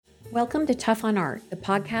Welcome to Tough on Art, the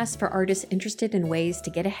podcast for artists interested in ways to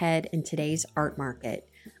get ahead in today's art market.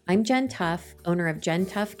 I'm Jen Tuff, owner of Jen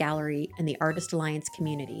Tuff Gallery and the Artist Alliance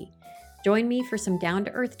community. Join me for some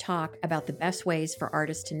down-to-earth talk about the best ways for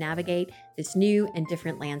artists to navigate this new and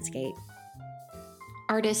different landscape.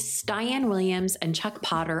 Artists Diane Williams and Chuck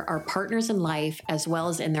Potter are partners in life as well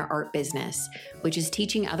as in their art business, which is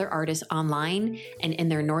teaching other artists online and in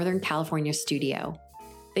their Northern California studio.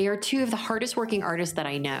 They are two of the hardest working artists that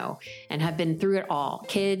I know and have been through it all: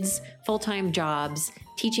 kids, full-time jobs,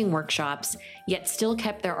 teaching workshops, yet still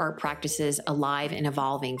kept their art practices alive and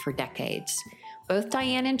evolving for decades. Both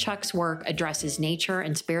Diane and Chuck's work addresses nature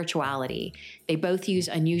and spirituality. They both use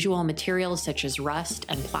unusual materials such as rust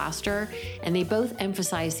and plaster, and they both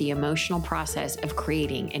emphasize the emotional process of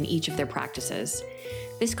creating in each of their practices.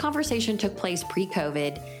 This conversation took place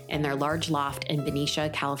pre-COVID in their large loft in Benicia,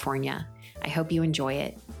 California. I hope you enjoy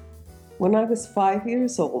it. When I was 5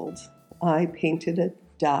 years old, I painted a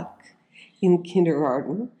duck in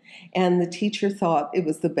kindergarten, and the teacher thought it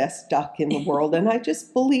was the best duck in the world, and I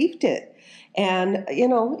just believed it. And, you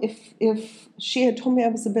know, if she had told me I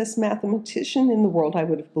was the best mathematician in the world, I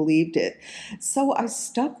would have believed it. So I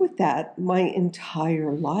stuck with that my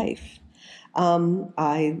entire life.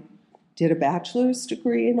 I did a bachelor's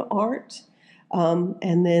degree in art,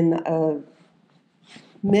 and then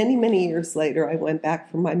many, many years later, I went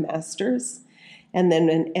back for my master's and then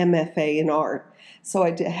an MFA in art. So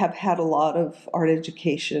I have had a lot of art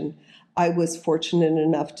education. I was fortunate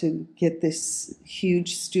enough to get this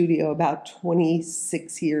huge studio about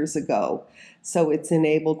 26 years ago. So it's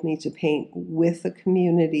enabled me to paint with the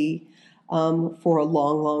community for a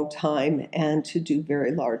long, long time and to do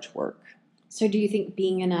very large work. So do you think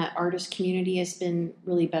being in an artist community has been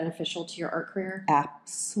really beneficial to your art career?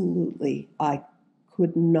 Absolutely. I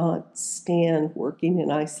could not stand working in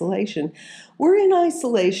isolation. We're in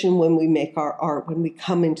isolation when we make our art, when we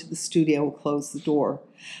come into the studio and close the door.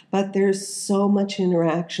 But there's so much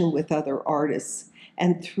interaction with other artists.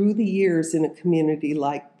 And through the years in a community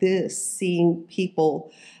like this, seeing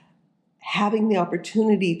people having the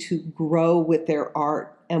opportunity to grow with their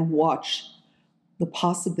art and watch the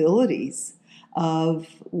possibilities of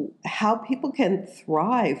how people can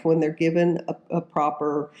thrive when they're given a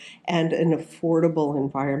proper and an affordable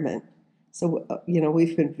environment. So,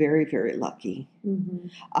 we've been very, very lucky. Mm-hmm.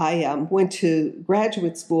 I went to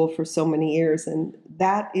graduate school for so many years, and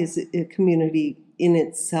that is a community in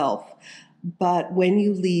itself. But when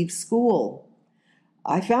you leave school,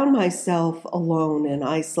 I found myself alone and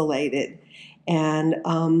isolated, and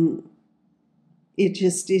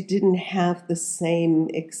it didn't have the same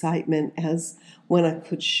excitement as when I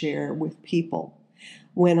could share with people.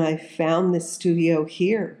 When I found this studio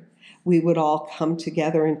here, we would all come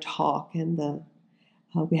together and talk, and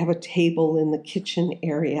we have a table in the kitchen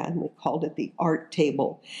area, and we called it the art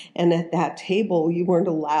table. And at that table, you weren't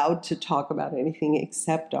allowed to talk about anything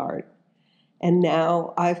except art. And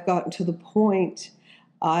now I've gotten to the point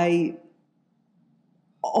I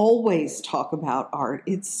always talk about art.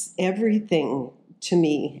 It's everything to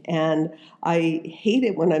me, and I hate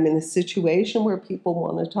it when I'm in a situation where people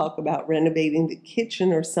want to talk about renovating the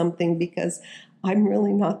kitchen or something, because I'm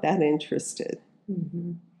really not that interested.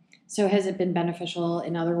 Mm-hmm. So has it been beneficial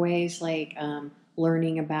in other ways, like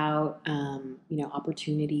learning about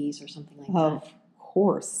opportunities or something like that? Of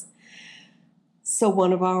course. So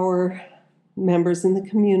one of our members in the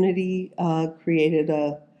community created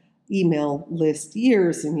a email list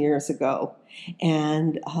years and years ago.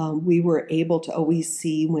 And we were able to always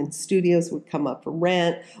see when studios would come up for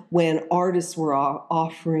rent, when artists were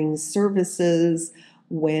offering services,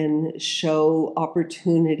 when show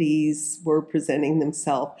opportunities were presenting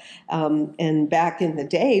themselves. And back in the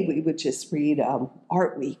day, we would just read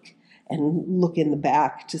Art Week and look in the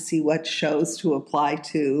back to see what shows to apply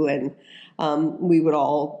to. And we would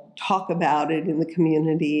all talk about it in the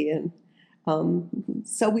community. And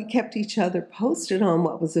so we kept each other posted on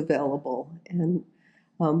what was available. And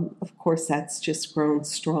of course, that's just grown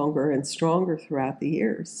stronger and stronger throughout the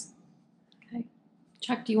years. Okay.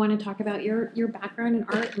 Chuck, do you want to talk about your background in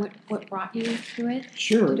art and what brought you to it?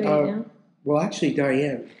 Sure. Well, actually,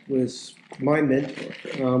 Diane was my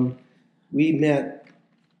mentor. We met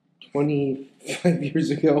 25 years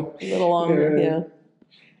ago. A little longer, yeah.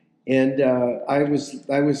 And I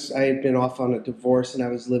had been off on a divorce, and I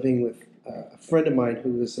was living with a friend of mine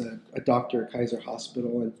who was a doctor at Kaiser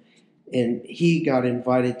Hospital, and he got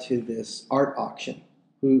invited to this art auction,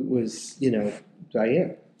 who was,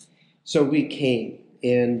 Diane. So we came,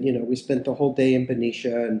 and, we spent the whole day in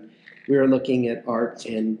Benicia, and we were looking at art,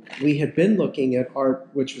 and we had been looking at art,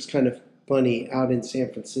 which was kind of funny, out in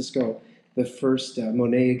San Francisco, the first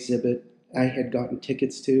Monet exhibit I had gotten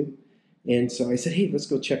tickets to. And so I said, hey, let's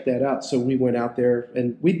go check that out. So we went out there,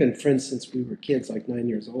 and we've been friends since we were kids, like 9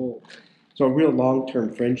 years old. So a real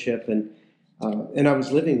long-term friendship. And I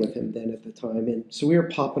was living with him then at the time. And so we were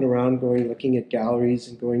popping around, going, looking at galleries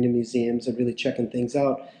and going to museums and really checking things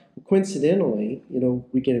out. Well, coincidentally,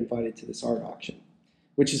 we get invited to this art auction,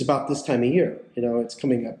 which is about this time of year. It's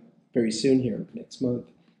coming up very soon here, next month,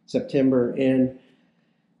 September. And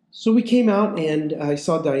so we came out, and I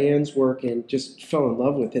saw Diane's work and just fell in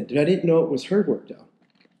love with it. I didn't know it was her work, though.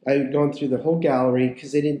 I had gone through the whole gallery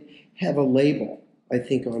because they didn't have a label, I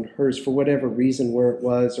think, on hers for whatever reason, where it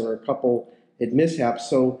was, or a couple had mishaps.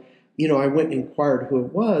 So, I went and inquired who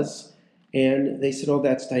it was, and they said, oh,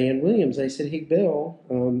 that's Diane Williams. I said, hey,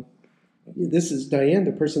 Bill, this is Diane,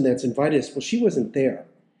 the person that's invited us. Well, she wasn't there.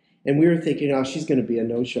 And we were thinking, oh, she's going to be a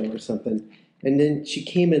no-show or something. And then she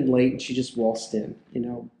came in late, and she just waltzed in,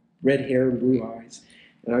 red hair and blue eyes.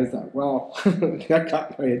 And I thought, wow, that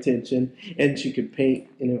got my attention. And she could paint,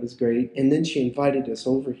 and it was great. And then she invited us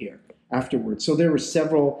over here afterwards. So there were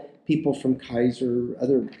several people from Kaiser,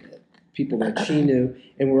 other people that she knew,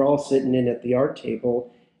 and we're all sitting in at the art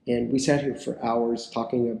table. And we sat here for hours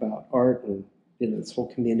talking about art and this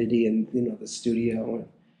whole community and the studio.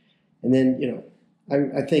 And then,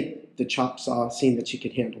 I think the chop saw, seeing that she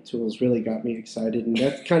could handle tools, really got me excited. And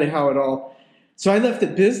that's kind of how it all... So I left a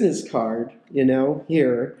business card,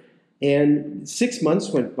 here, and 6 months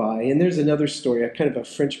went by, and there's another story, a kind of a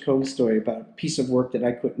French comb story about a piece of work that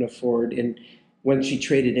I couldn't afford, and when she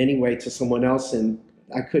traded anyway to someone else, and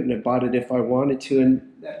I couldn't have bought it if I wanted to, and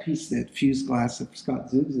that piece, that fused glass of Scott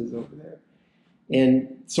Zoogs is over there.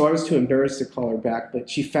 And so I was too embarrassed to call her back, but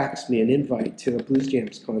she faxed me an invite to a Blues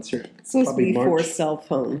Jams concert. So it's before cell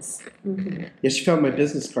phones. Mm-hmm. Yeah, she found my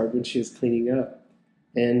business card when she was cleaning up.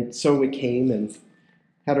 And so we came and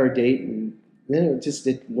had our date, and then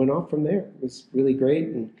it went off from there. It was really great.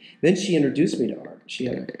 And then she introduced me to art. She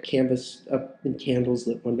had a canvas up and candles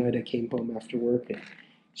lit one night. I came home after work, and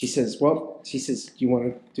she says, do you want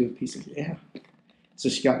to do a piece of it? Yeah. So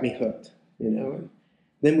she got me hooked, And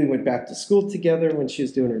then we went back to school together when she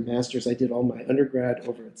was doing her master's. I did all my undergrad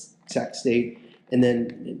over at Sac State. And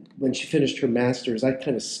then when she finished her master's, I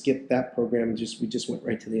kind of skipped that program and we just went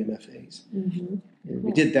right to the MFAs. Mm-hmm. And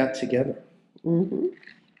we did that together. Mm-hmm.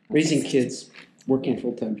 Raising kids, working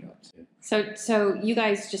full-time jobs. So you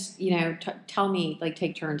guys just, tell me,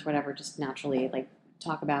 take turns, whatever, just naturally,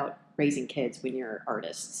 talk about raising kids when you're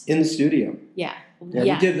artists. In the studio. Yeah.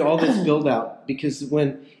 We did all this build-out because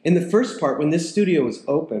in the first part, when this studio was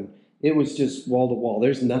open, it was just wall-to-wall.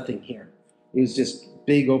 There's nothing here. It was just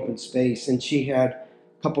big open space, and she had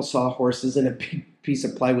a couple sawhorses and a big piece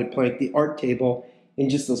of plywood plank, the art table, and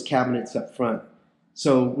just those cabinets up front.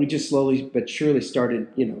 So we just slowly but surely started,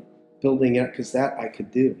 building it because that I could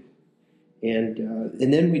do, and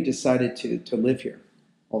then we decided to live here.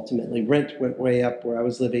 Ultimately, rent went way up where I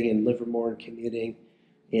was living in Livermore and commuting,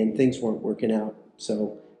 and things weren't working out.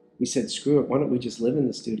 So we said, screw it, why don't we just live in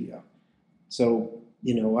the studio? So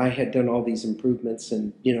I had done all these improvements,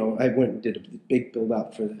 and, I went and did a big build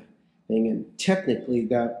out for the thing. And technically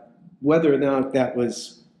that, whether or not that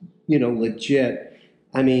was, legit,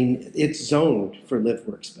 I mean, it's zoned for live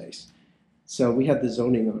workspace. So we had the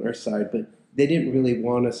zoning on our side, but they didn't really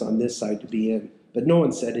want us on this side to be in. But no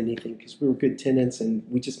one said anything because we were good tenants and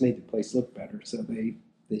we just made the place look better. So they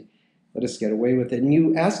let us get away with it. And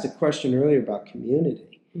you asked a question earlier about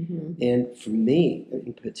community. Mm-hmm. And for me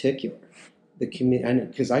in particular, the community,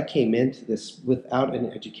 because I came into this without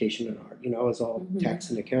an education in art. I was all mm-hmm. tax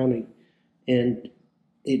and accounting, and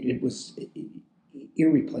it was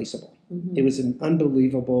irreplaceable. Mm-hmm. It was an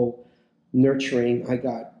unbelievable nurturing. I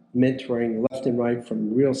got mentoring left and right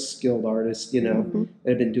from real skilled artists, mm-hmm. that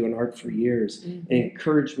have been doing art for years, mm-hmm. and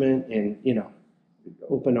encouragement and,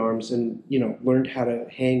 open arms, and, learned how to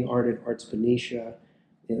hang art at Arts Benicia,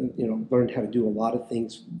 and, learned how to do a lot of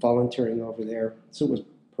things volunteering over there. So it was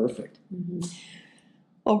perfect. Mm-hmm.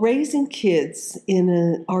 Well, raising kids in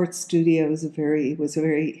an art studio was a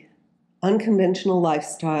very unconventional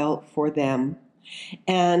lifestyle for them.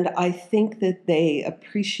 And I think that they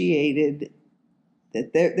appreciated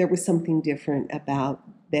that there was something different about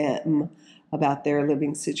them, about their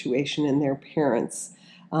living situation and their parents.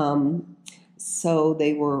 So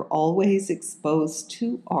they were always exposed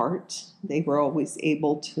to art. They were always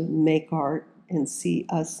able to make art and see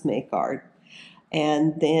us make art.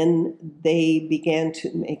 And then they began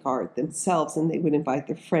to make art themselves, and they would invite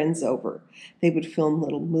their friends over. They would film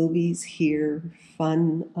little movies here,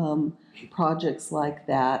 fun projects like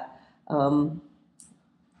that.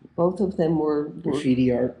 Both of them were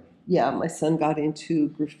graffiti art. my son got into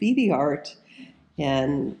graffiti art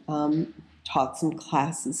and taught some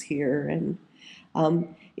classes here, and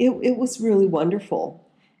it was really wonderful.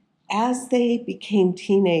 As they became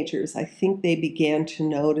teenagers, I think they began to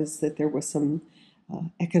notice that there were some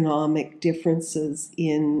economic differences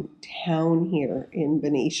in town here in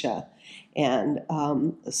Benicia, and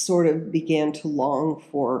sort of began to long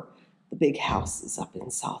for the big houses up in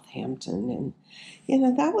Southampton.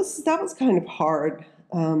 And that was kind of hard,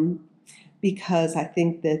 because I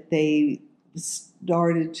think that they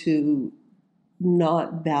started to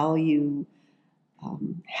not value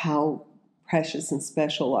how precious and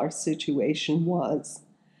special our situation was.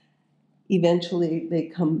 Eventually, they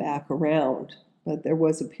come back around, but there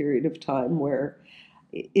was a period of time where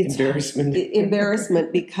it's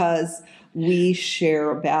embarrassment because we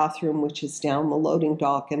share a bathroom, which is down the loading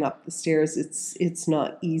dock and up the stairs. It's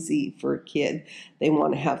not easy for a kid. They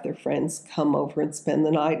want to have their friends come over and spend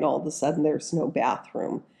the night, and all of a sudden there's no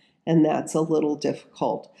bathroom, and that's a little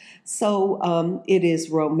difficult. So it is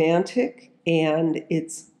romantic, and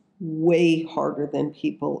it's way harder than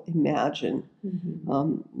people imagine.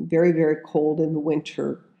 Mm-hmm. Very, very cold in the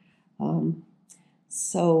winter.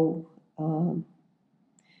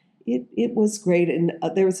 It was great. And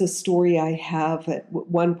there's a story I have. At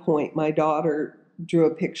one point, my daughter drew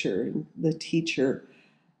a picture, and the teacher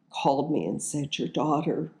called me and said, "Your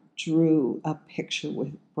daughter drew a picture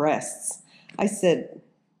with breasts." I said,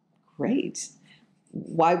 "Great.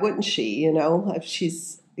 Why wouldn't she? If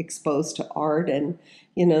she's exposed to art, and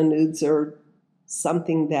nudes are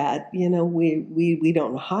something that we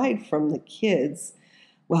don't hide from the kids.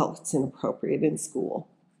 Well, it's inappropriate in school."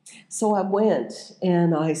 So I went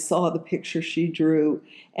and I saw the picture she drew,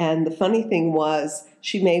 and the funny thing was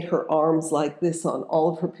she made her arms like this on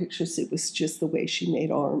all of her pictures. It was just the way she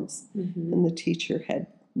made arms, mm-hmm. and the teacher had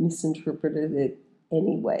misinterpreted it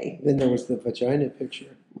anyway. Then there was the vagina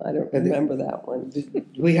picture. I don't remember that one.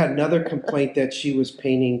 We had another complaint that she was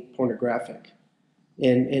painting pornographic.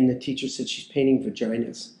 And the teacher said she's painting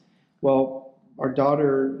vaginas. Well, our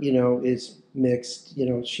daughter, is mixed.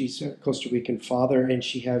 She's a Costa Rican father, and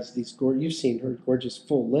she has these you've seen her gorgeous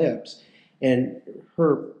full lips, and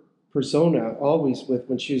her persona always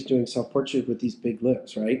when she was doing self-portrait with these big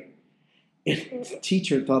lips, right? And the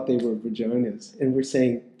teacher thought they were vaginas, and we're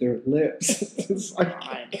saying they're lips. It's like,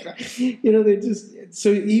 they're just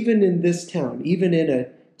so. Even in this town, even in a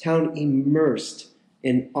town immersed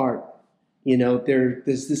in art,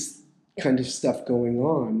 there's this kind of stuff going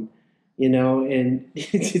on, and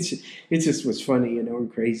it just was funny,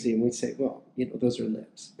 and crazy. And we'd say, well, those are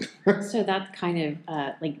lips. So that's kind of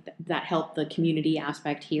that helped the community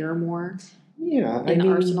aspect here more. Yeah. In the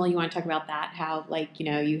Arsenal, you want to talk about that? How,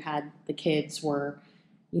 you had the kids were,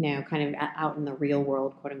 kind of out in the real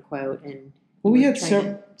world, quote unquote. And we had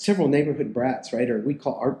several neighborhood brats, right? Or we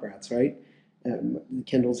call art brats, right? The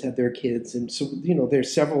Kendalls had their kids, and so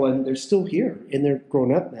there's several, and they're still here, and they're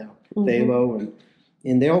grown up now. Mm-hmm. Thalo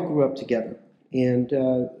and they all grew up together, and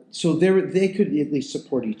so they could at least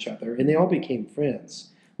support each other, and they all became friends,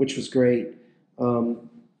 which was great.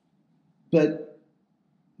 But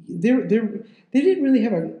they didn't really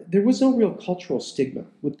there was no real cultural stigma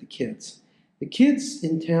with the kids. The kids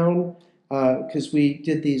in town, because we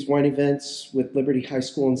did these wine events with Liberty High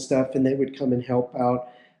School and stuff, and they would come and help out.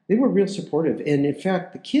 They were real supportive. And in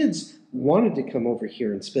fact, the kids wanted to come over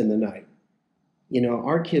here and spend the night.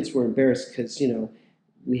 Our kids were embarrassed because,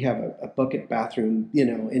 we have a bucket bathroom,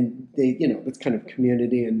 and they, it's kind of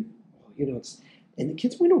community, and, and the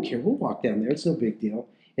kids, we don't care. We'll walk down there. It's no big deal.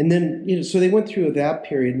 And then, so they went through that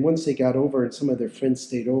period. And once they got over and some of their friends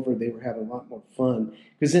stayed over, they were having a lot more fun.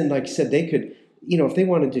 Because then, like I said, they could, if they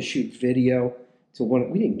wanted to shoot video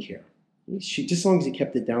we didn't care. Just as long as you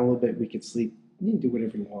kept it down a little bit, we could sleep. You can do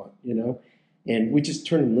whatever you want, And we just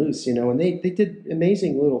turned them loose, and they did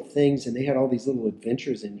amazing little things, and they had all these little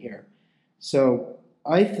adventures in here. So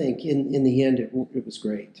I think in the end, it was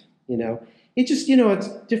great, It just, it's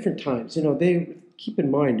different times. They keep in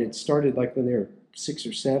mind, it started like when they were 6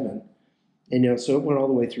 or 7. And, so it went all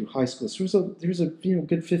the way through high school. So there's a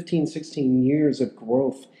good 15, 16 years of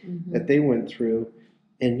growth mm-hmm. that they went through.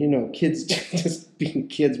 And, kids just being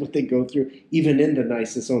kids, what they go through, even in the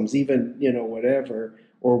nicest homes, even, whatever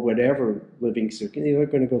living circumstance, they're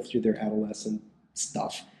going to go through their adolescent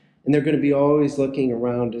stuff. And they're going to be always looking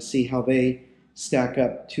around to see how they stack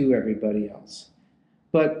up to everybody else.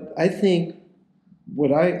 But I think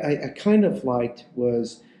what I kind of liked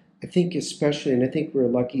was, I think especially, and I think we're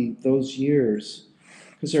lucky those years,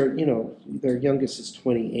 because their youngest is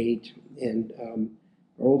 28, and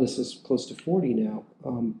our oldest is close to 40 now.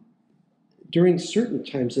 During certain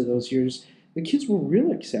times of those years, the kids were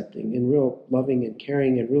real accepting and real loving and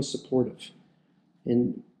caring and real supportive.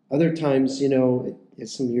 And other times,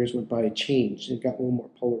 as some years went by, it changed and got a little more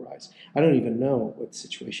polarized. I don't even know what the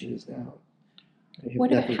situation is now.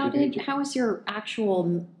 How was your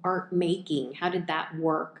actual art making? How did that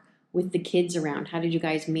work with the kids around? How did you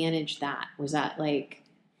guys manage that? Was that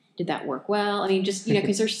did that work well? I mean, just,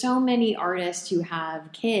 because there's so many artists who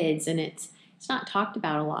have kids and it's not talked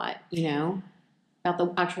about a lot, about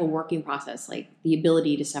the actual working process, like the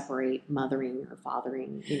ability to separate mothering or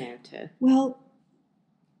fathering, Well,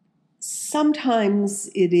 sometimes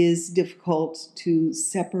it is difficult to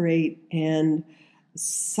separate, and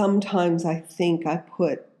sometimes I think I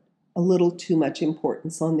put a little too much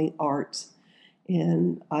importance on the art.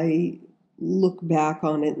 And I look back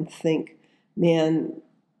on it and think, man,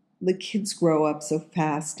 the kids grow up so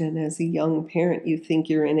fast, and as a young parent, you think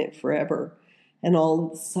you're in it forever. And all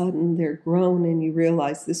of a sudden, they're grown, and you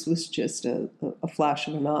realize this was just a flash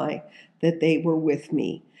of an eye, that they were with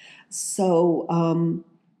me. So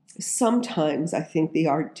sometimes I think the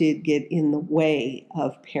art did get in the way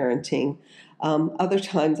of parenting. Other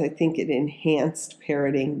times, I think it enhanced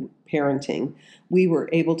parenting. We were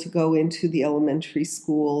able to go into the elementary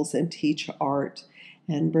schools and teach art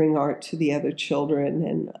and bring art to the other children,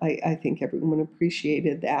 and I think everyone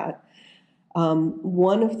appreciated that.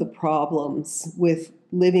 One of the problems with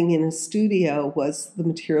living in a studio was the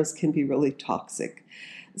materials can be really toxic.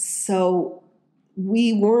 So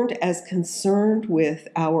we weren't as concerned with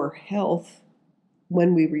our health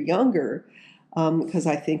when we were younger, because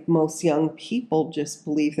I think most young people just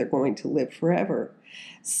believe they're going to live forever.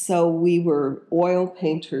 So we were oil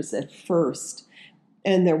painters at first,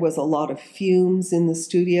 and there was a lot of fumes in the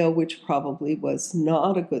studio, which probably was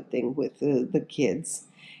not a good thing with the kids.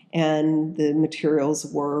 And the materials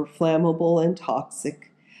were flammable and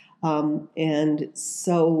toxic. And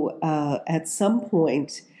so at some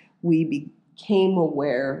point, we became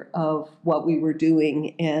aware of what we were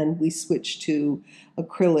doing, and we switched to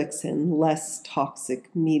acrylics and less toxic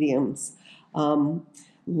mediums.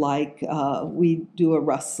 We do a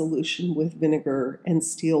rust solution with vinegar and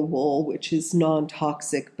steel wool, which is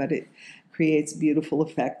non-toxic, but it creates beautiful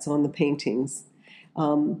effects on the paintings.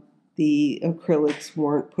 The acrylics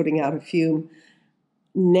weren't putting out a fume.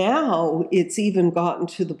 Now it's even gotten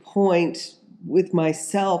to the point with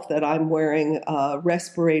myself that I'm wearing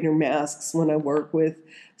respirator masks when I work with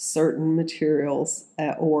certain materials,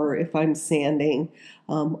 or if I'm sanding,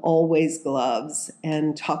 always gloves,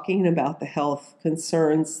 and talking about the health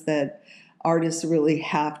concerns that artists really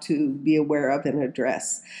have to be aware of and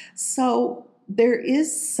address. So there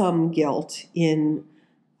is some guilt in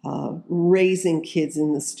raising kids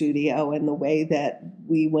in the studio and the way that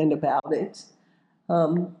we went about it. But,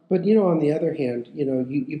 on the other hand,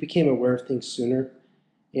 you became aware of things sooner.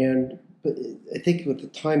 But I think with the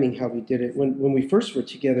timing, how we did it, when we first were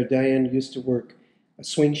together, Diane used to work a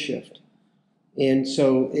swing shift. And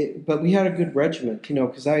so, but we had a good regiment,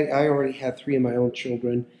 because I already had 3 of my own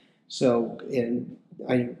children. So, and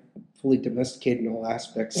I fully domesticated in all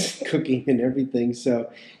aspects, cooking and everything. So,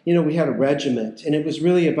 we had a regiment, and it was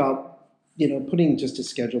really about, putting just a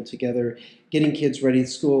schedule together, getting kids ready to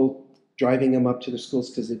school, driving them up to the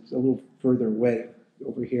schools because it's a little further away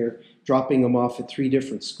over here, dropping them off at 3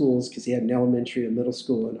 different schools because he had an elementary, a middle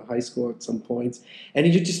school, and a high school at some points. And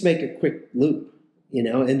he'd just make a quick loop,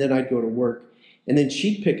 and then I'd go to work. And then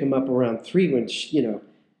she'd pick him up around 3 when she,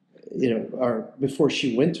 or before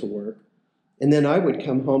she went to work. And then I would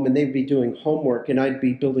come home and they'd be doing homework, and I'd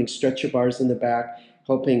be building stretcher bars in the back,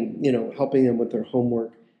 helping them with their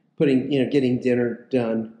homework, getting dinner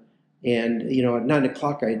done. And, at 9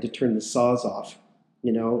 o'clock, I had to turn the saws off,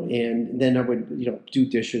 and then I would, do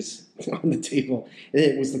dishes on the table. And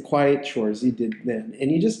it was the quiet chores you did then.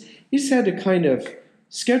 And you just had to kind of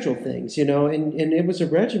schedule things, and it was a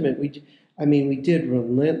regiment. We did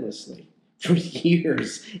relentlessly for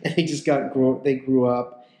years, and they grew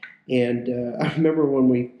up. And I remember when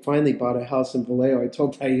we finally bought a house in Vallejo, I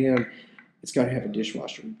told Diane, it's got to have a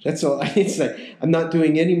dishwasher. That's all I can say. I'm not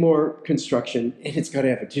doing any more construction, and it's got to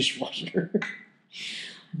have a dishwasher.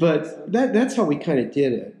 But that's how we kind of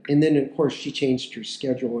did it. And then, of course, she changed her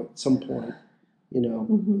schedule at some point,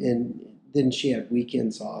 and then she had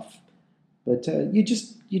weekends off. But you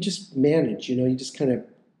just manage, you just kind of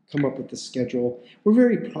come up with the schedule. We're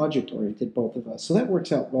very project-oriented, both of us, so that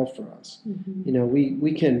works out well for us. Mm-hmm.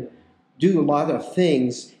 We can do a lot of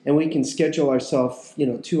things, and we can schedule ourselves,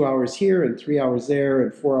 2 hours here and 3 hours there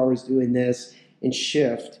and 4 hours doing this and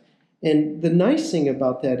shift. And the nice thing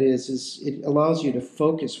about that is it allows you to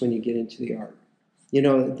focus when you get into the art.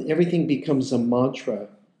 Everything becomes a mantra,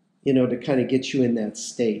 to kind of get you in that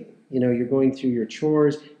state. You're going through your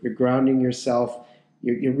chores, you're grounding yourself,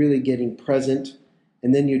 you're really getting present,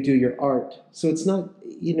 and then you do your art. So it's not,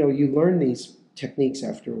 you learn these techniques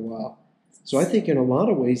after a while. So I think in a lot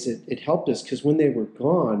of ways it helped us, because when they were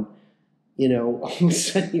gone, all of a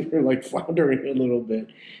sudden you were like floundering a little bit,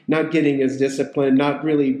 not getting as disciplined, not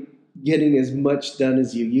really getting as much done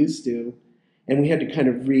as you used to. And we had to kind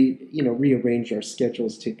of rearrange our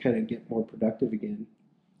schedules to kind of get more productive again.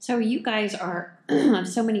 So you guys are, of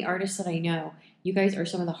so many artists that I know, you guys are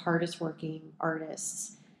some of the hardest working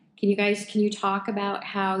artists. Can you talk about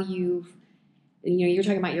how you're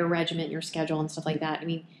talking about your regiment, your schedule and stuff like that. I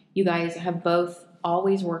mean, you guys have both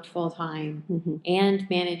always worked full time and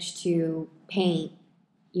managed to paint,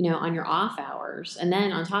 on your off hours. And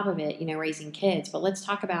then on top of it, raising kids. But let's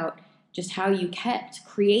talk about just how you kept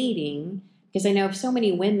creating, because I know so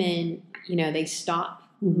many women, they stop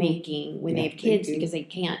making when they have kids because they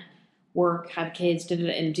can't work, have kids,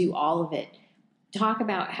 and do all of it. Talk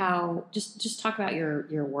about how, just talk about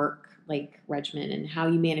your work regimen and how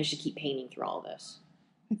you manage to keep painting through all of this.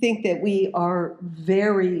 I think that we are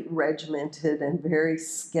very regimented and very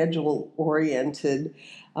schedule oriented,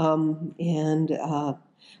 and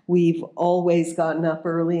we've always gotten up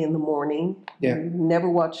early in the morning. Yeah. We've never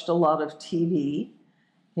watched a lot of TV,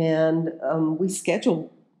 and we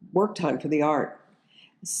schedule work time for the art.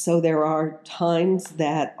 So there are times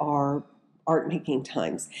that are art making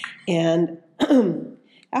times, and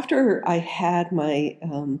after I had my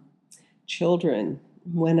children,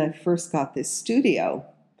 when I first got this studio,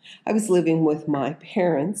 I was living with my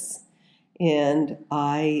parents, and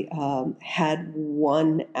I had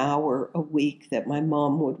 1 hour a week that my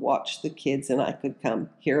mom would watch the kids and I could come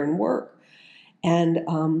here and work. And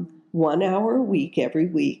 1 hour a week, every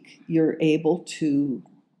week, you're able to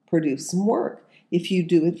produce some work if you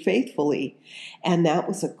do it faithfully. And that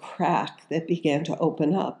was a crack that began to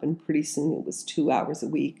open up, and pretty soon it was 2 hours a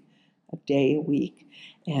week, a day a week.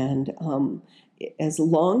 And as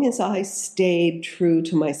long as I stayed true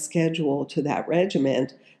to my schedule, to that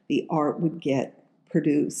regiment, the art would get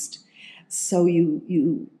produced. So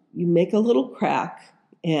you make a little crack,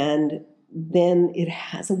 and then it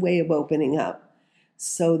has a way of opening up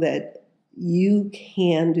so that you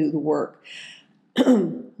can do the work.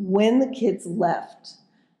 When the kids left,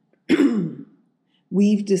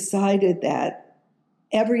 we've decided that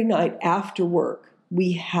every night after work,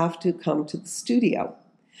 we have to come to the studio.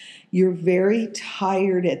 You're very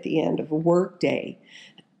tired at the end of a work day.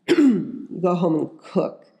 You go home and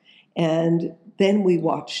cook. And then we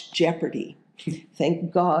watch Jeopardy.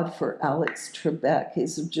 Thank God for Alex Trebek.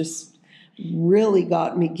 He's just really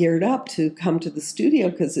got me geared up to come to the studio,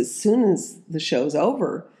 because as soon as the show's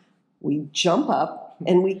over, we jump up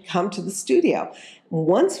and we come to the studio.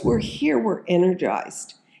 Once we're here, we're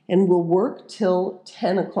energized. And we'll work till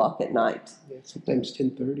 10 o'clock at night. Yeah, sometimes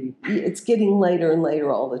 10:30. It's getting later and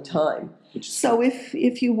later all the time. So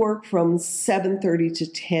if you work from 7:30 to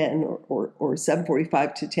 10 or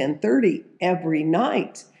 7:45 to 10:30 every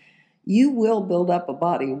night, you will build up a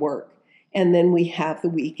body of work. And then we have the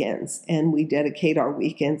weekends, and we dedicate our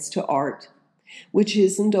weekends to art, which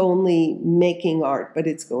isn't only making art, but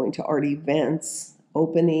it's going to art events,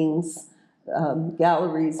 openings,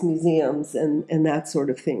 galleries, museums, and that sort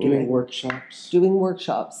of thing. Doing workshops.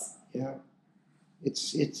 Yeah.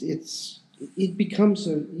 It becomes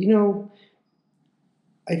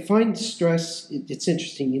I find stress, it's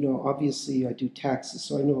interesting, obviously I do taxes,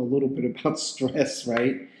 so I know a little bit about stress,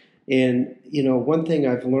 right? And, one thing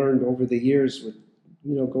I've learned over the years with,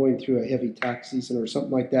 going through a heavy tax season or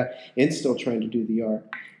something like that, and still trying to do the art,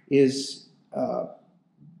 is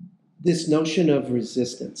this notion of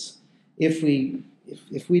resistance. If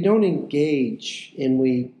we don't engage and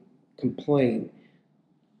we complain,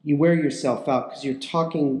 you wear yourself out, because you're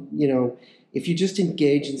talking, if you just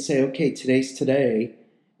engage and say, okay, today's today,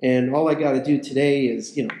 and all I got to do today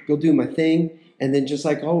is, go do my thing, and then just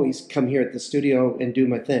like always come here at the studio and do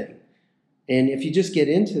my thing. And if you just get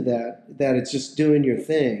into that it's just doing your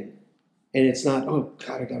thing, and it's not, oh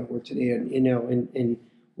God, I got to work today, and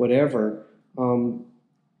whatever,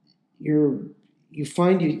 you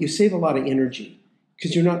find you save a lot of energy,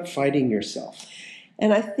 because you're not fighting yourself.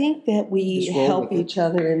 And I think that we help each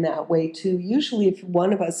other in that way too. Usually if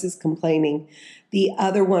one of us is complaining, the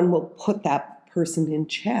other one will put that person in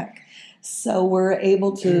check. So we're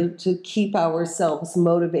able to keep ourselves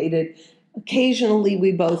motivated. Occasionally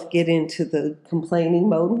we both get into the complaining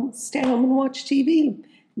mode and stay home and watch TV.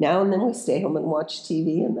 Now and then we stay home and watch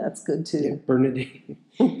TV, and that's good too. Yeah, burn a day.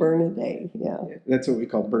 Burn a day, yeah. That's what we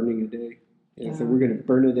call burning a day. So we're going to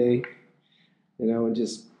burn a day, and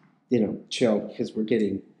just chill, because we're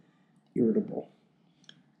getting irritable.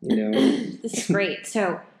 This is great.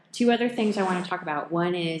 So, two other things I want to talk about.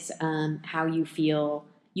 One is how you feel.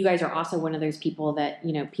 You guys are also one of those people that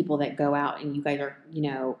people that go out, and you guys are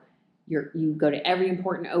you go to every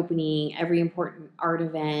important opening, every important art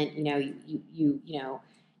event.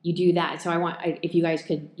 You do that. So if you guys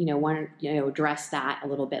could address that a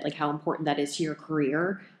little bit, like how important that is to your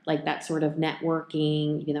career, like that sort of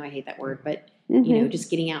networking. Even though I hate that word, but just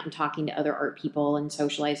getting out and talking to other art people and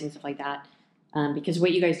socializing, stuff like that. Because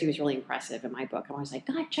what you guys do is really impressive in my book. I'm always like,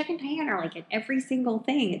 God, Chuck and Diane are like at every single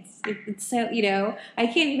thing. It's so, I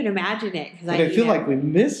can't even imagine it. Because I feel like we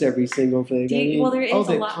miss every single thing. There is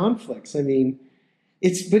a lot. Conflicts.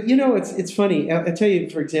 It's funny. I'll tell you,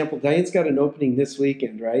 for example, Diane's got an opening this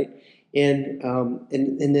weekend, right? And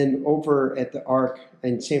then over at the Arc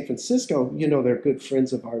in San Francisco, they're good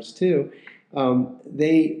friends of ours too.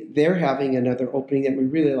 They're having another opening that we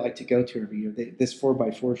really like to go to every year. This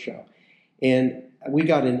 4x4 show. And we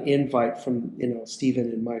got an invite from, Stephen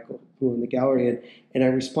and Michael, who are in the gallery. And I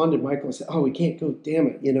responded to Michael and said, oh, we can't go, damn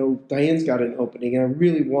it. Diane's got an opening and I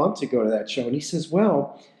really want to go to that show. And he says,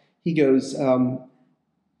 he goes, I'll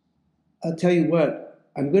tell you what,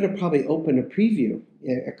 I'm going to probably open a preview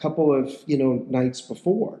a couple of, nights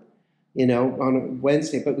before, on a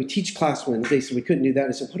Wednesday. But we teach class Wednesday, so we couldn't do that.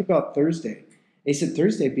 I said, what about Thursday? And he said,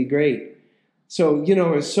 Thursday would be great. So, I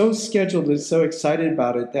was so scheduled and so excited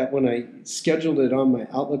about it that when I scheduled it on my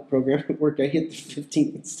Outlook program at work, I hit the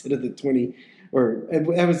 15th instead of the 20, or it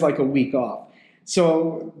was like a week off.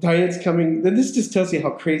 So Diane's coming. Then this just tells you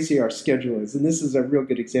how crazy our schedule is. And this is a real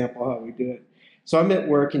good example of how we do it. So I'm at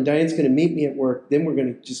work and Diane's going to meet me at work. Then we're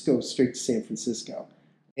going to just go straight to San Francisco.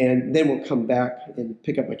 And then we'll come back and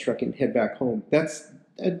pick up my truck and head back home. That's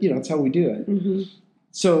how we do it. Mm-hmm.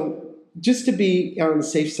 So just to be on the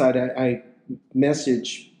safe side, I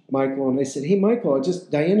message Michael and I said, hey, Michael,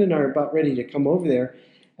 Diane and I are about ready to come over there.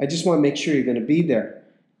 I just want to make sure you're going to be there.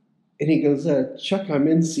 And he goes, Chuck, I'm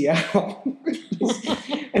in Seattle.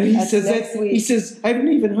 And he says, I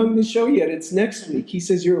haven't even hung the show yet. It's next week. He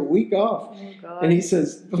says, you're a week off. Oh, God. And he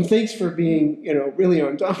says, well, thanks for being, really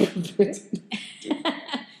on top of it.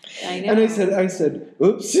 I know. And I said,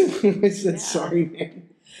 oops. I said, sorry, man.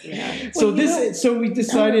 Yeah. So we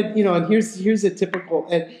decided, and here's a typical,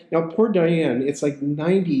 and now poor Diane, it's like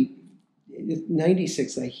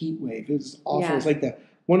 96, a heat wave. It was awful. Yeah. It's like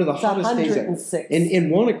one of the hottest days. 106. In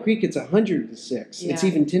Walnut Creek, it's 106. Yeah. It's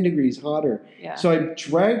even 10 degrees hotter. Yeah. So I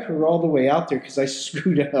drag her all the way out there because I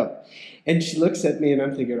screwed up. And she looks at me and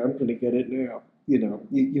I'm thinking, I'm going to get it now.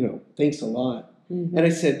 Thanks a lot. Mm-hmm. And I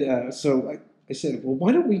said, I said, well,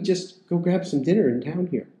 why don't we just go grab some dinner in town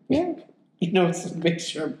here? Yeah. To make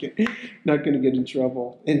sure I'm not going to get in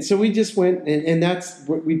trouble. And so we just went, and that's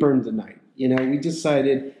what we burned the night. We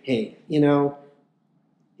decided, hey,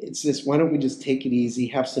 it's this, why don't we just take it easy,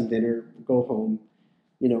 have some dinner, go home,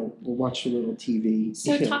 we'll watch a little TV.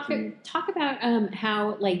 So talk about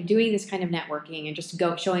how like doing this kind of networking and just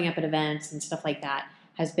showing up at events and stuff like that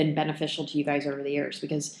has been beneficial to you guys over the years,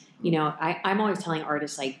 because I'm always telling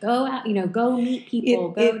artists, like, go out, go meet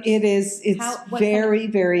people. It's very,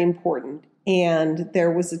 very important. And there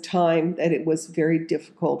was a time that it was very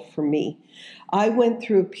difficult for me. I went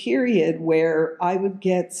through a period where I would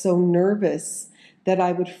get so nervous that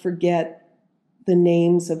I would forget the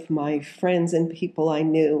names of my friends and people I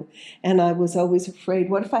knew. And I was always afraid,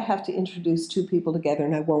 what if I have to introduce two people together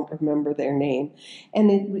and I won't remember their name? And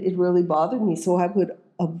it really bothered me. So I would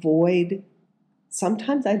avoid,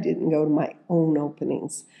 sometimes I didn't go to my own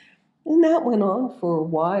openings. And that went on for a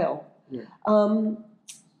while. Yeah.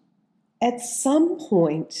 At some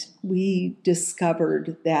point, we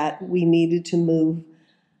discovered that we needed to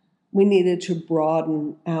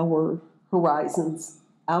broaden our horizons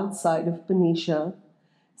outside of Benicia.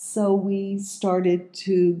 So we started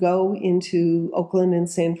to go into Oakland and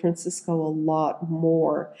San Francisco a lot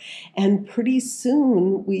more. And pretty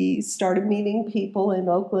soon, we started meeting people in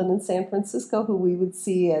Oakland and San Francisco who we would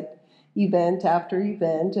see at event after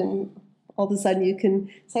event, and all of a sudden you can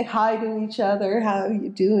say hi to each other, how are you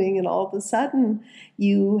doing? And all of a sudden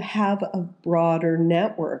you have a broader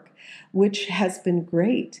network, which has been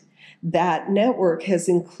great. That network has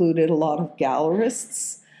included a lot of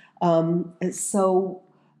gallerists. I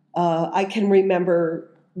can remember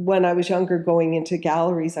when I was younger going into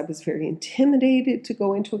galleries, I was very intimidated to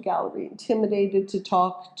go into a gallery, intimidated to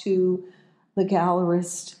talk to the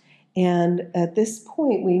gallerist. And at this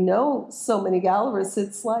point, we know so many gallerists.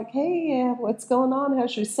 It's like, hey, what's going on?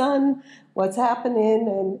 How's your son? What's happening?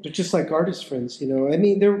 And they're just like artist friends, because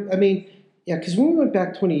when we went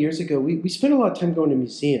back 20 years ago, we spent a lot of time going to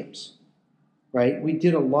museums, right? We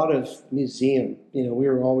did a lot of museum. We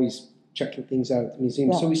were always checking things out at the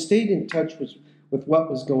museum. Yeah. So we stayed in touch with what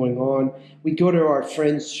was going on. We'd go to our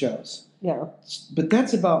friends' shows. Yeah. But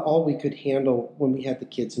that's about all we could handle when we had the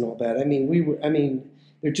kids and all that. I mean,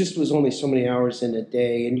 there just was only so many hours in a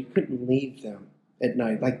day, and you couldn't leave them at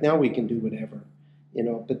night. Like now we can do whatever,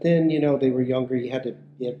 But then, they were younger. You had to,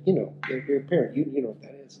 you're a parent. You know what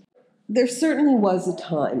that is. There certainly was a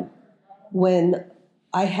time when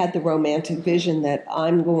I had the romantic vision that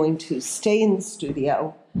I'm going to stay in the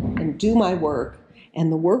studio and do my work,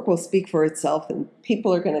 and the work will speak for itself, and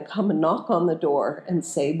people are going to come and knock on the door and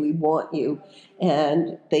say, we want you.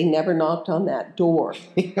 And they never knocked on that door.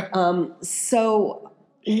 So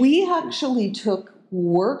we actually took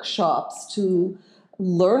workshops to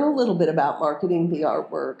learn a little bit about marketing the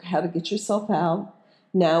artwork, how to get yourself out.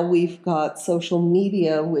 Now we've got social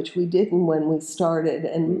media, which we didn't when we started,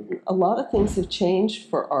 and a lot of things have changed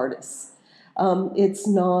for artists. It's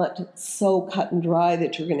not so cut and dry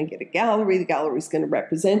that you're going to get a gallery, the gallery's going to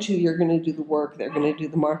represent you, you're going to do the work, they're going to do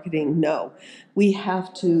the marketing. No, we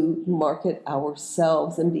have to market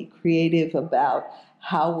ourselves and be creative about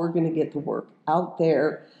how we're going to get the work out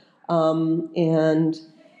there. And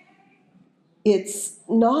it's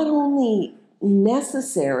not only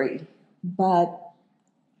necessary, but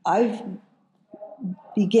I've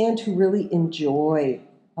began to really enjoy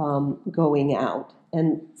going out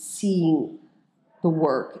and seeing the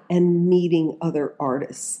work and meeting other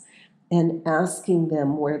artists and asking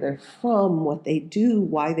them where they're from, what they do,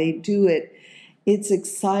 why they do it. It's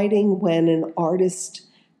exciting when an artist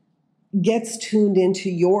gets tuned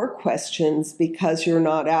into your questions because you're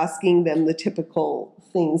not asking them the typical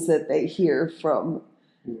things that they hear from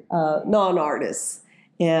non-artists.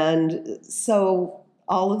 And so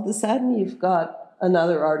all of a sudden, you've got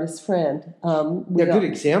another artist friend. A good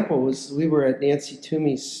example was we were at Nancy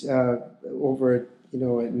Toomey's over at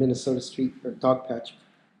Minnesota Street or Dogpatch,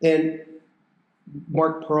 and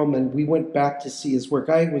Mark Perlman. We went back to see his work.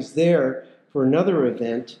 I was there for another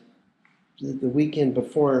event the weekend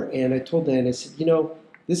before, and I told Dan, I said,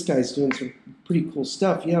 this guy's doing some pretty cool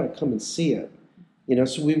stuff. You ought to come and see it.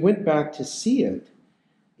 So we went back to see it.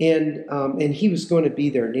 And he was going to be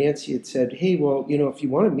there. Nancy had said, hey, well, if you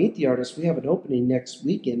want to meet the artist, we have an opening next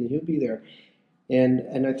weekend, and he'll be there.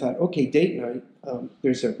 And I thought, okay, date night.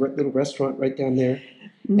 There's a little restaurant right down there,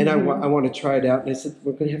 and I want to try it out. And I said,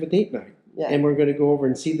 we're going to have a date night, and we're going to go over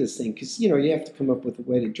and see this thing. Because, you have to come up with a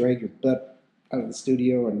way to drag your butt out of the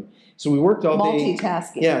studio. And so we worked all day.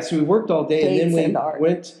 Multitasking. Yeah, so we worked all day, Dates and then and we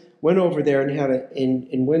art. went over there and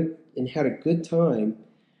had a good time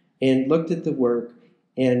and looked at the work.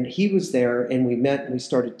 And he was there, and we met, and we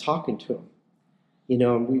started talking to him,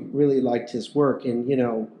 and we really liked his work, and,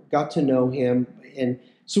 got to know him. And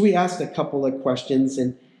so we asked a couple of questions,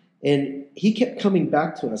 and he kept coming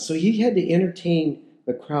back to us. So he had to entertain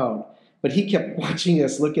the crowd, but he kept watching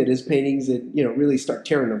us look at his paintings and, really start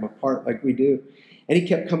tearing them apart like we do. And he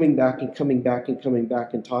kept coming back and coming back and coming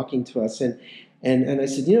back and talking to us. And I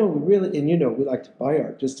said, we really, and, we like to buy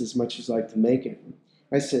art just as much as like to make it.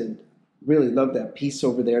 I said, really love that piece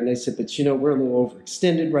over there. And they said, but we're a little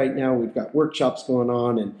overextended right now. We've got workshops going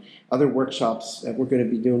on and other workshops. We're going to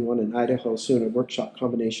be doing one in Idaho soon, a workshop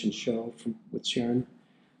combination show with Sharon.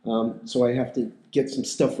 So I have to get some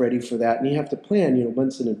stuff ready for that. And you have to plan,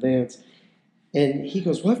 months in advance. And he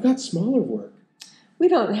goes, well, I've got smaller work. We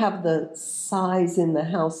don't have the size in the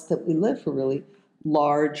house that we live for really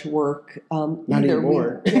large work. Not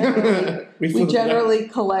anymore. We generally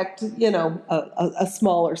collect, a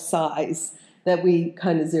smaller size that we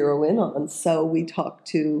kind of zero in on. So we talked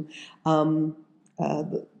to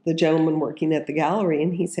the gentleman working at the gallery,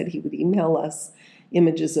 and he said he would email us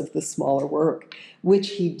images of the smaller work,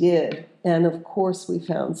 which he did. And of course, we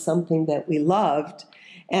found something that we loved.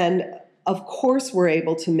 And of course, we're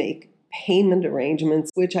able to make payment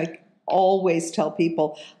arrangements, which I always tell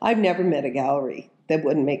people, I've never met a gallery that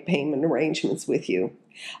wouldn't make payment arrangements with you.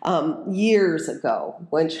 Years ago,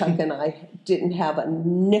 when Chuck and I didn't have a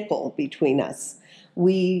nickel between us,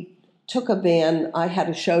 we took a van. I had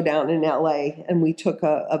a show down in LA, and we took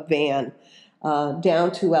a van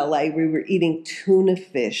down to LA. We were eating tuna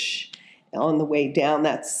fish on the way down.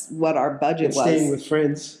 That's what our budget was. Staying with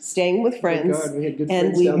friends. Staying with friends. Oh God, we had good and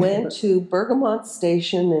friends we down went there. to Bergamot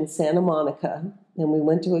Station in Santa Monica, and we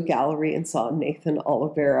went to a gallery and saw Nathan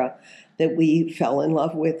Oliveira that we fell in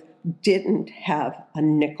love with. Didn't have a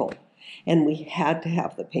nickel, and we had to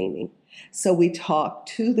have the painting. So we talked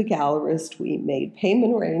to the gallerist, we made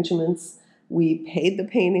payment arrangements, we paid the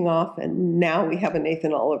painting off, and now we have a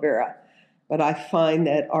Nathan Oliveira. But I find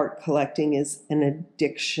that art collecting is an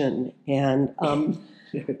addiction, and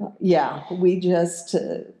we just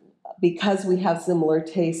because we have similar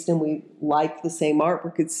taste and we like the same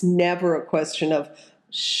artwork, it's never a question of,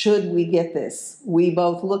 should we get this? We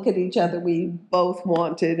both look at each other, we both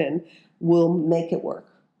want it, and we'll make it work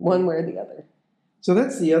one way or the other. So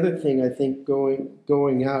that's the other thing, I think,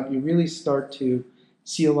 going out, you really start to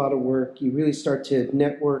see a lot of work. You really start to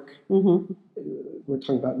network. Mm-hmm. We're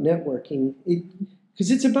talking about networking.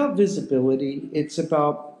 Because it's about visibility. It's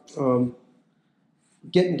about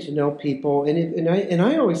getting to know people. And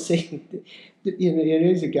I always say,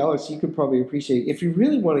 as a gallerist, you could probably appreciate, if you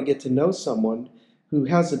really want to get to know someone who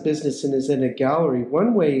has a business and is in a gallery,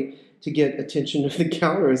 one way to get attention of the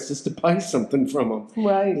gallerist is to buy something from them.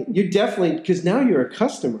 Right. You're definitely, because now you're a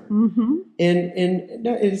customer. Mm-hmm. And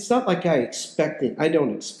it's not like I expect it. I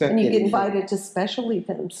don't expect anything. And you get invited to special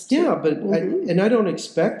events too. Yeah, but I don't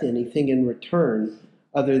expect anything in return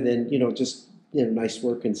other than, just nice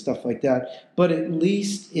work and stuff like that. But at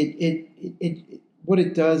least it what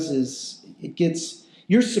it does is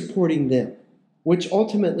you're supporting them, which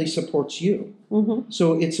ultimately supports you. Mm-hmm.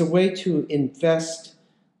 So it's a way to invest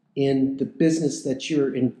in the business that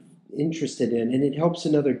you're interested in, and it helps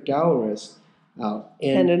another gallerist out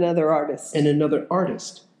and another artist.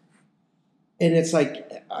 And it's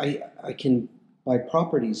like I can buy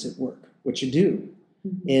properties at work, which you do,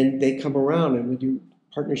 mm-hmm. and they come around and we do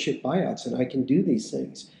partnership buyouts, and I can do these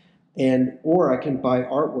things, or I can buy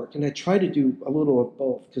artwork, and I try to do a little of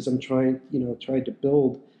both because I'm trying to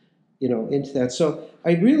build into that. So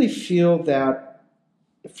I really feel that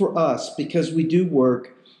for us, because we do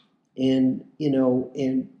work, and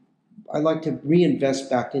I like to reinvest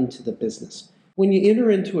back into the business. When you enter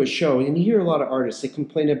into a show, and you hear a lot of artists, they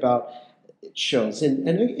complain about shows.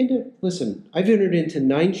 And listen, I've entered into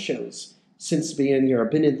 9 shows since the beginning of the year.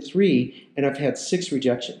 I've been in 3, and I've had 6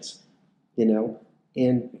 rejections,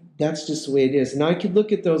 and that's just the way it is. And I could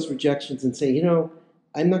look at those rejections and say,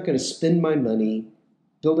 I'm not going to spend my money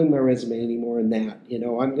building my resume anymore in that.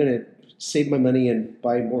 I'm going to save my money and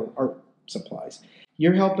buy more art supplies.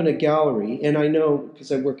 You're helping a gallery, and I know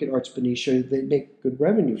because I work at Arts Benicia, they make good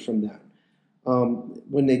revenue from that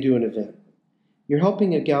when they do an event. You're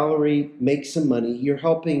helping a gallery make some money. You're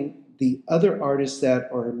helping the other artists that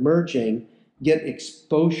are emerging get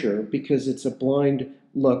exposure because it's a blind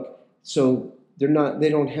look. So they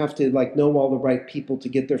don't have to know all the right people to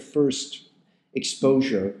get their first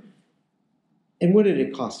exposure. And what did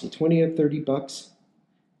it cost you? $20 or $30?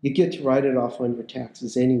 You get to write it off on your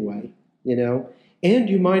taxes anyway, And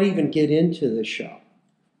you might even get into the show,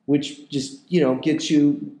 which just, gets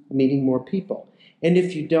you meeting more people. And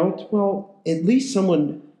if you don't, well, at least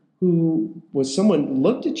someone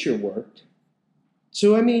looked at your work.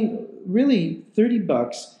 So, really,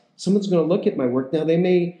 $30, someone's going to look at my work. Now, they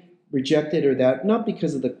may reject it or that, not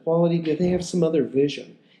because of the quality, but they have some other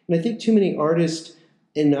vision. And I think too many artists,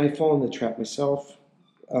 and I fall in the trap myself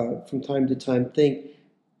from time to time, think,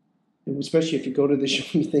 especially if you go to the show,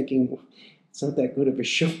 you're thinking, it's not that good of a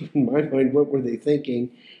show in my mind. What were they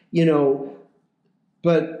thinking?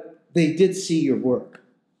 But they did see your work,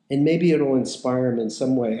 and maybe it'll inspire them in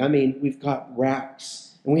some way. We've got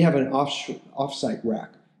racks, and we have an off-site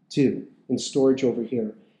rack too in storage over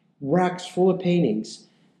here. Racks full of paintings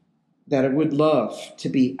that I would love to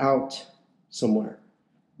be out somewhere,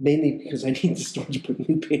 mainly because I need the storage to put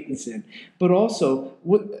new paintings in. But also,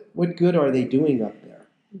 what good are they doing up there?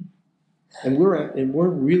 And we're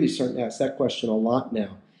really starting to ask that question a lot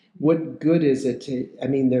now. What good is it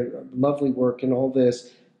they're lovely work and all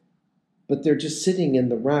this, but they're just sitting in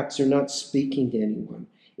the racks. They're not speaking to anyone.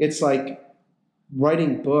 It's like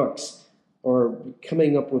writing books or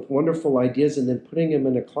coming up with wonderful ideas and then putting them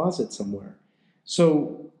in a closet somewhere.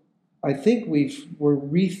 So I think we're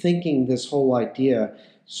rethinking this whole idea.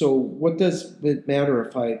 So what does it matter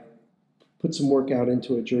if I put some work out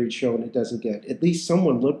into a juried show and it doesn't get? At least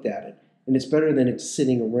someone looked at it. And it's better than it's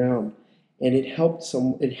sitting around. And it helped.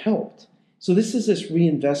 So this is this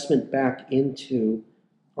reinvestment back into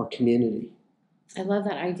our community. I love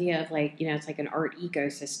that idea of it's like an art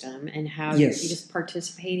ecosystem and how Yes. you're just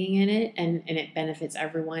participating in it and it benefits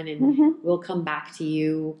everyone and Mm-hmm. we'll come back to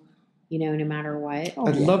you, no matter what. Oh,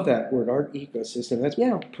 I yeah. love that word, art ecosystem. That's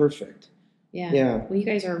perfect. Yeah. Yeah. Well, you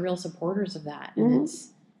guys are real supporters of that. And Mhm.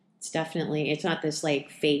 it's definitely, it's not this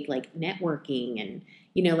fake networking and,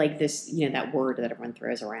 this, that word that everyone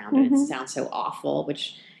throws around and it Mhm. sounds so awful,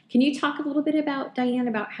 can you talk a little bit about, Diane,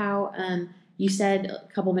 about how, you said a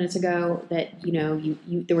couple minutes ago that, you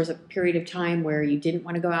there was a period of time where you didn't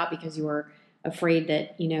want to go out because you were afraid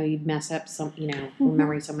that, you'd mess up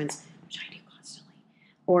remembering someone's, which I do constantly,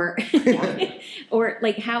 or, or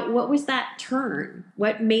what was that turn?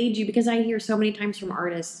 What made you, because I hear so many times from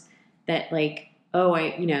artists that oh,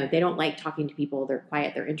 they don't like talking to people. They're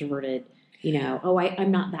quiet. They're introverted. Oh,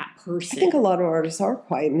 I'm not that person. I think a lot of artists are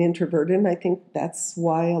quiet and introverted, and I think that's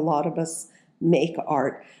why a lot of us make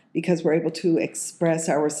art, because we're able to express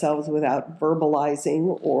ourselves without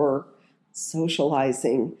verbalizing or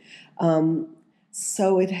socializing.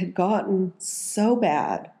 So it had gotten so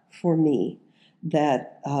bad for me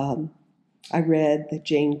that I read that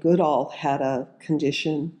Jane Goodall had a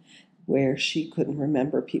condition where she couldn't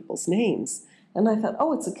remember people's names. And I thought,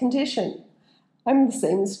 oh, it's a condition. I'm the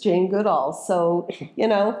same as Jane Goodall. So,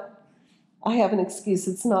 I have an excuse.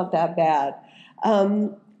 It's not that bad.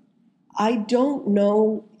 I don't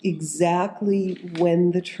know exactly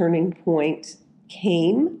when the turning point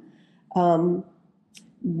came,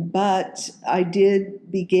 but I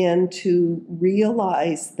did begin to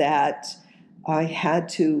realize that I had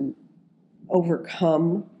to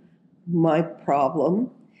overcome my problem,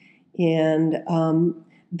 and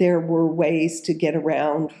there were ways to get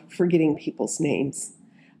around forgetting people's names.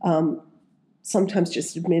 Sometimes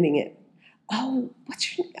just admitting it. Oh,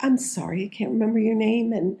 I'm sorry, I can't remember your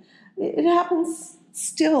name. And it happens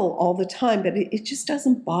still all the time, but it just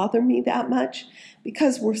doesn't bother me that much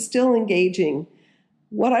because we're still engaging.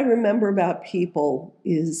 What I remember about people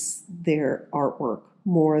is their artwork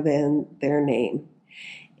more than their name.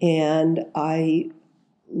 And I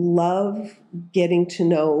love getting to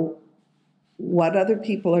know what other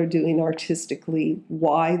people are doing artistically,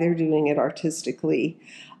 why they're doing it artistically.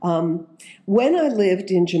 When I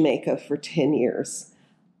lived in Jamaica for 10 years,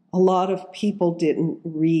 a lot of people didn't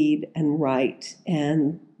read and write,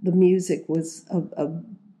 and the music was a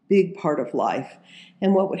big part of life.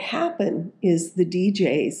 And what would happen is the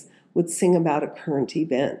DJs would sing about a current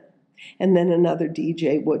event, and then another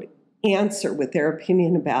DJ would answer with their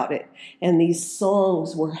opinion about it. And these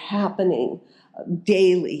songs were happening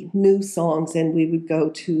daily, new songs, and we would go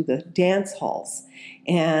to the dance halls,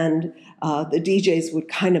 and the DJs would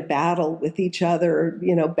kind of battle with each other,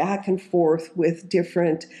 back and forth with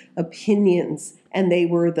different opinions, and they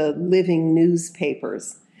were the living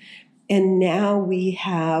newspapers. And now we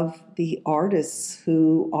have the artists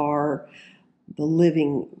who are the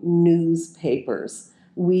living newspapers.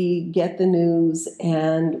 We get the news,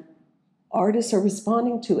 and artists are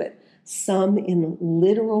responding to it. Some in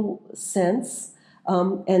literal sense,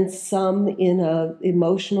 and some in an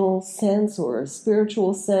emotional sense or a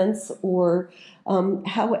spiritual sense, or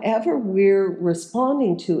however we're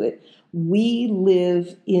responding to it. We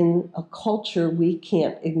live in a culture we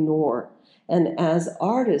can't ignore. And as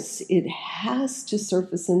artists, it has to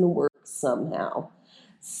surface in the work somehow.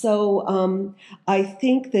 So I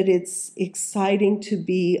think that it's exciting to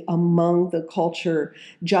be among the culture,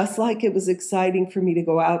 just like it was exciting for me to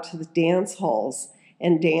go out to the dance halls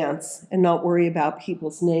and dance and not worry about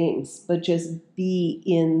people's names, but just be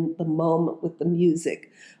in the moment with the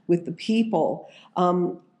music, with the people.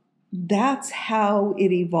 That's how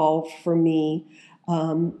it evolved for me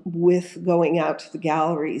with going out to the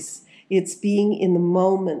galleries. It's being in the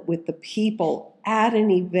moment with the people at an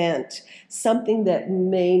event, something that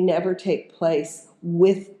may never take place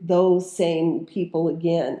with those same people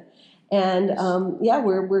again. And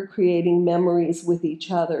we're creating memories with each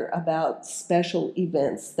other about special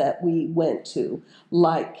events that we went to,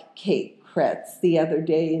 like Kate Kretz the other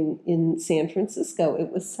day in San Francisco.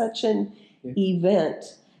 It was such an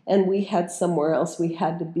event, and we had somewhere else we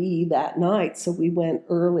had to be that night, so we went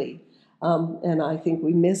early. And I think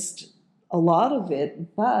we missed a lot of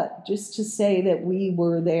it, but just to say that we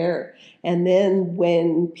were there. And then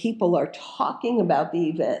when people are talking about the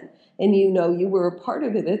event, and you were a part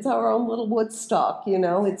of it, it's our own little Woodstock,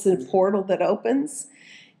 it's a portal that opens.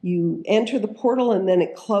 You enter the portal and then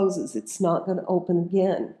it closes. It's not going to open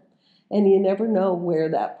again. And you never know where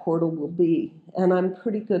that portal will be. And I'm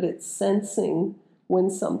pretty good at sensing when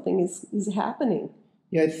something is happening.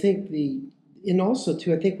 Yeah, I think and also,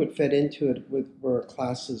 too, I think what fed into it were our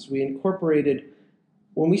classes. We incorporated,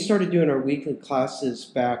 when we started doing our weekly classes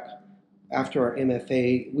back after our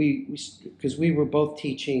MFA, because we were both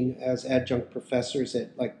teaching as adjunct professors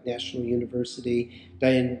at National University.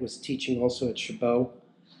 Diane was teaching also at Chabot.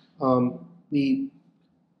 We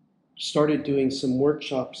started doing some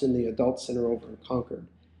workshops in the Adult Center over in Concord.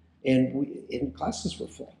 And classes were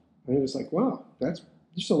full. And it was like, wow, there's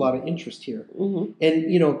a lot of interest here. Mm-hmm.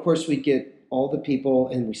 And, of course, we'd get all the people,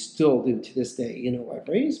 and we still do to this day, I've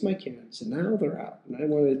raised my kids, and now they're out, and I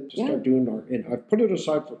want to start doing art, and I've put it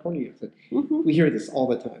aside for 20 years. Mm-hmm. We hear this all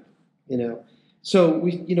the time, So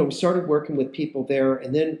we started working with people there,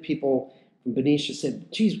 and then people from Benicia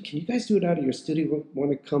said, geez, can you guys do it out of your studio? We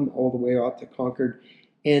want to come all the way out to Concord.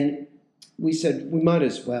 And we said, we might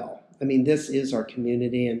as well. I mean, this is our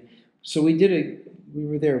community, and So we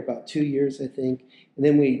were there about 2 years, I think. And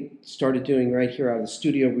then we started doing right here out of the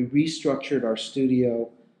studio. We restructured our studio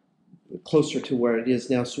closer to where it is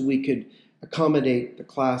now so we could accommodate the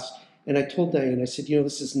class. And I told Diane, I said,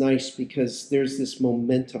 this is nice because there's this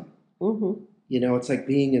momentum. Mm-hmm. It's like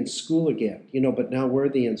being in school again, but now we're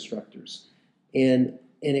the instructors. And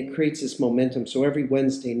it creates this momentum. So every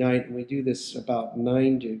Wednesday night, and we do this about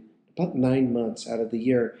 9 months out of the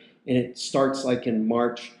year, and it starts like in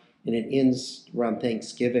March and it ends around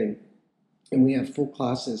Thanksgiving. And we have full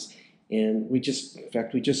classes. And we just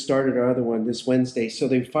started our other one this Wednesday. So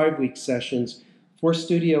they're 5-week sessions, 4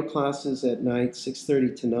 studio classes at night,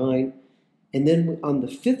 6:30 to 9. And then on the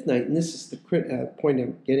 5th night, and this is the point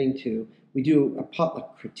I'm getting to, we do a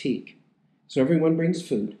potluck critique. So everyone brings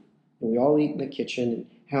food, and we all eat in the kitchen and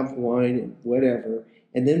have wine and whatever.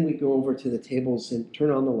 And then we go over to the tables and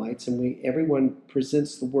turn on the lights, and everyone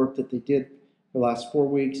presents the work that they did the last 4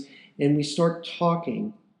 weeks, and we start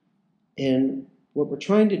talking. And what we're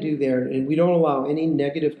trying to do there, and we don't allow any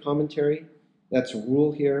negative commentary. That's a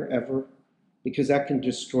rule here ever, because that can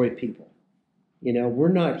destroy people. We're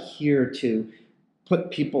not here to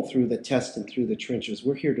put people through the test and through the trenches.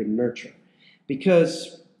 We're here to nurture,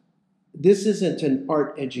 because this isn't an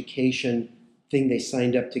art education thing they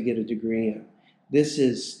signed up to get a degree in. This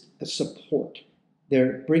is a support.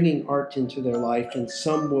 They're bringing art into their life, and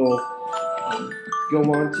some will go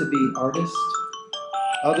on to be artists.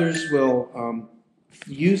 Others will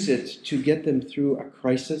use it to get them through a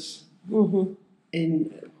crisis. Mm-hmm.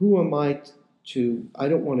 And who am I I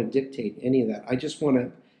don't want to dictate any of that.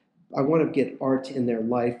 I want to get art in their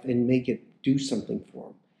life and make it do something for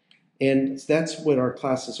them. And that's what our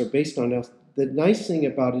classes are based on. Now, the nice thing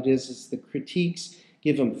about it is the critiques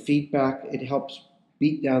give them feedback. It helps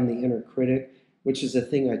beat down the inner critic, which is a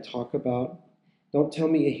thing I talk about. Don't tell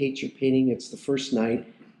me you hate your painting. It's the first night.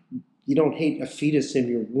 You don't hate a fetus in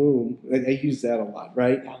your womb. I use that a lot,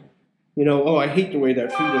 right? I hate the way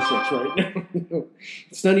that fetus looks right now.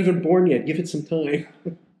 It's not even born yet. Give it some time.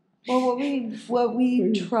 Well, what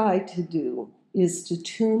we try to do is to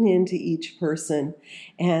tune into each person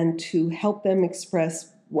and to help them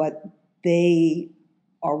express what they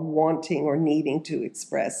are wanting or needing to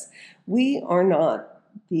express. We are not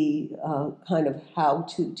the kind of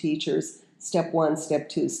how-to teachers, step 1, step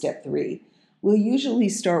 2, step 3. We'll usually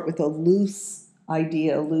start with a loose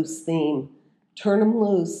idea, a loose theme, turn them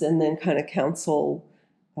loose, and then kind of counsel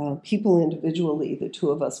people individually. The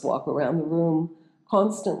two of us walk around the room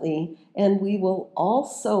constantly, and we will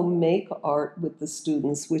also make art with the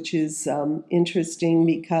students, which is interesting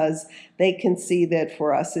because they can see that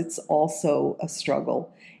for us it's also a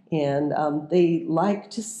struggle, and they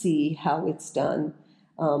like to see how it's done.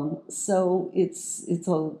 So it's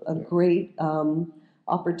a great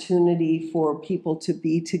opportunity for people to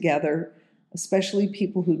be together, especially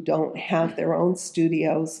people who don't have their own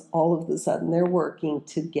studios. All of a sudden they're working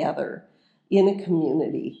together in a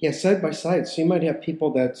community. Yeah, side by side. So you might have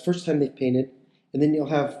people that's first time they've painted, and then you'll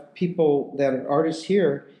have people that are artists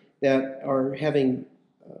here that are having,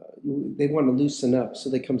 they want to loosen up, so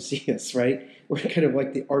they come see us, right? We're kind of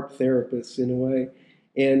like the art therapists in a way.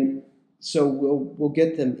 And so we'll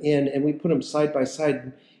get them in, and we put them side by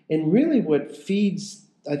side. And really what feeds,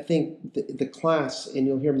 I think, the class, and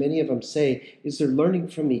you'll hear many of them say, is they're learning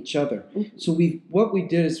from each other. Mm-hmm. So what we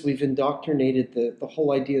did is we've indoctrinated the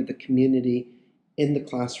whole idea of the community in the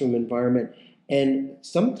classroom environment. And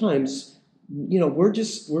sometimes,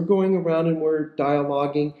 we're going around and we're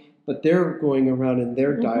dialoguing, but they're going around and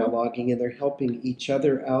they're mm-hmm. dialoguing, and they're helping each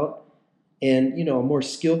other out. And, a more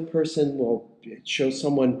skilled person will show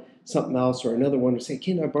someone something else, or another one will say,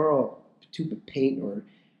 can I borrow a tube of paint? Or,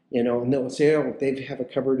 and they'll say, oh, they have a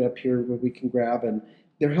cupboard up here where we can grab. And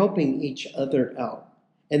they're helping each other out.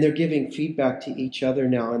 And they're giving feedback to each other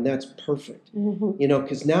now. And that's perfect. Mm-hmm.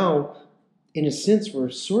 Because now, in a sense, we're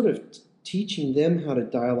sort of teaching them how to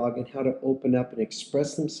dialogue and how to open up and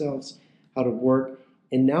express themselves, how to work.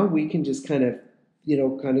 And now we can just kind of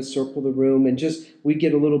circle the room, and we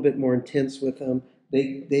get a little bit more intense with them.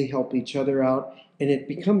 They help each other out. And it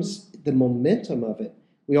becomes the momentum of it.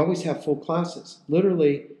 We always have full classes.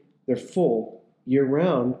 Literally, they're full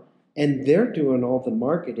year-round, and they're doing all the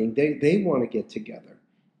marketing. They want to get together,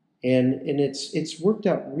 and it's worked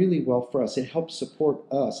out really well for us. It helps support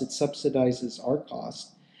us. It subsidizes our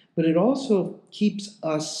costs, but it also keeps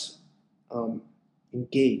us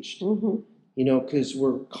engaged. Mm-hmm. Because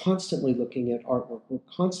we're constantly looking at artwork. We're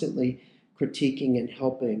constantly critiquing and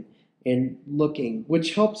helping and looking,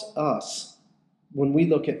 which helps us when we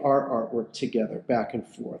look at our artwork together back and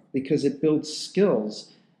forth, because it builds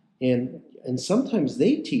skills And sometimes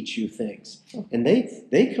they teach you things, and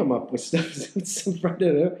they come up with stuff.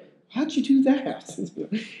 How'd you do that? And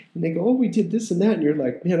they go, oh, we did this and that, and you're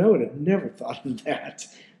like, man, I would have never thought of that,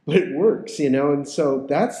 but it works, And so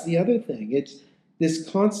that's the other thing. It's this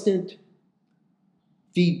constant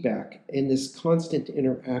feedback and this constant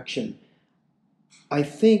interaction. I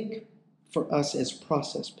think for us as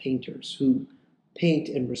process painters who paint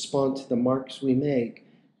and respond to the marks we make,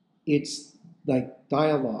 it's like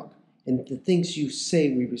dialogue. And the things you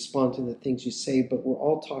say, we respond to the things you say, but we're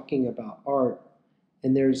all talking about art.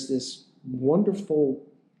 And there's this wonderful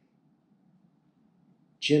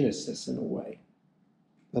genesis, in a way,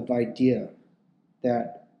 of idea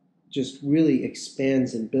that just really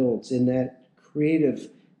expands and builds. And that creative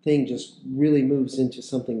thing just really moves into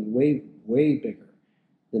something way, way bigger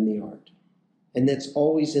than the art. And that's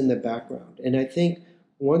always in the background. And I think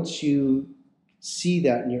once you see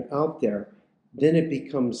that and you're out there, then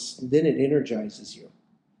it energizes you.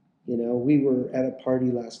 We were at a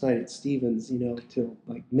party last night at Stevens, till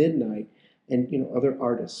like midnight, and, other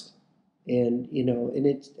artists. And,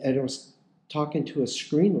 I was talking to a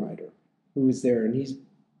screenwriter who was there, and he's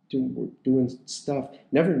doing stuff.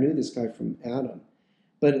 Never knew this guy from Adam.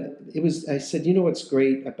 But I said, what's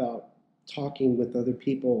great about talking with other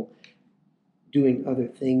people, doing other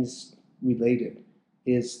things related,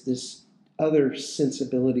 is this other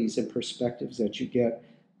sensibilities and perspectives that you get.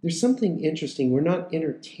 There's something interesting. We're not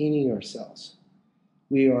entertaining ourselves.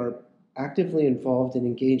 We are actively involved and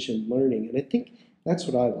engaged in learning. And I think that's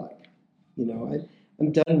what I like.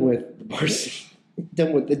 I'm done with the bar scene,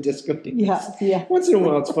 done with the disco dance. Yeah. Once in a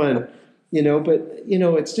while it's fun, but,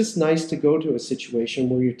 it's just nice to go to a situation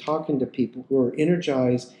where you're talking to people who are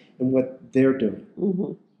energized in what they're doing.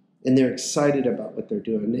 Mm-hmm. And they're excited about what they're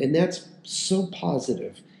doing. And that's so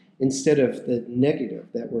positive, instead of the negative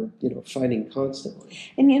that we're, fighting constantly.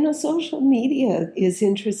 And, social media is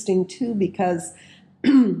interesting too, because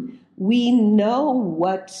we know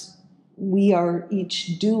what we are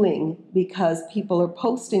each doing because people are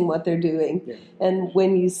posting what they're doing. Yeah. And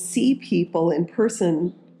when you see people in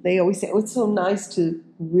person, they always say, oh, it's so nice to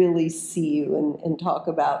really see you and talk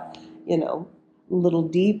about, a little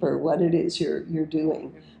deeper what it is you're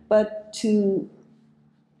doing. But to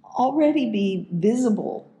already be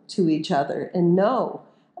visible to each other and know,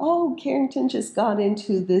 oh, Carrington just got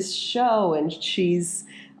into this show and she's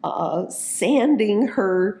sanding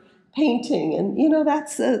her painting. And,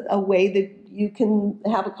 that's a way that you can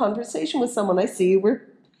have a conversation with someone. I see you were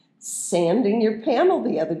sanding your panel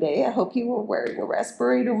the other day. I hope you were wearing a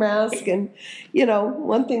respirator mask. And,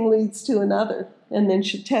 one thing leads to another. And then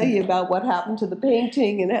she'll tell you about what happened to the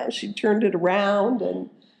painting and how she turned it around. And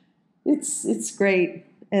it's great.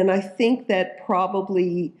 And I think that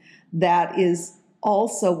probably that is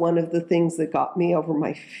also one of the things that got me over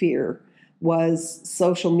my fear was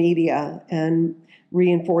social media and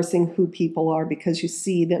reinforcing who people are, because you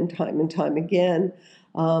see them time and time again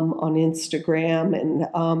on Instagram. And,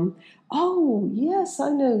 oh, yes, I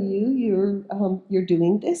know you. You're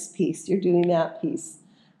doing this piece. You're doing that piece.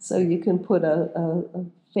 So you can put a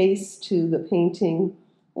face to the painting.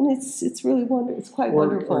 And it's really wonderful. It's quite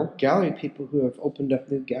wonderful. Or gallery people who have opened up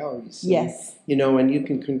new galleries. Yes. And, and you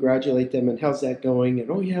can congratulate them and how's that going? And,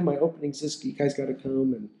 oh, yeah, my opening's this. You guys got to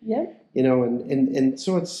come. And, yeah. And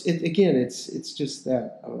so it's just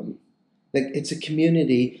that, it's a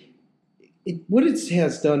community. What it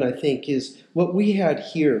has done, I think, is what we had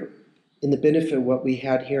here, and the benefit of what we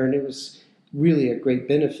had here, and it was really a great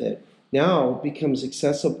benefit, now becomes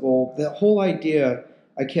accessible. The whole idea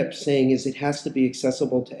I kept saying is it has to be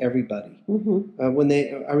accessible to everybody. Mm-hmm. I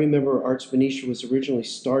remember Arts Venetia was originally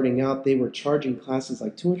starting out, they were charging classes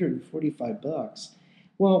like $245.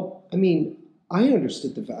 Well, I mean, I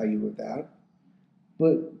understood the value of that,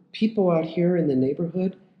 but people out here in the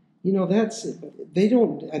neighborhood, for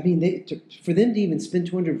them to even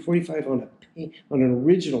spend $245 on an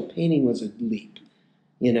original painting was a leap,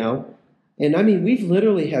 And I mean, we've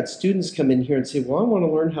literally had students come in here and say, well, I want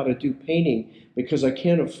to learn how to do painting because I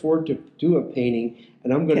can't afford to do a painting,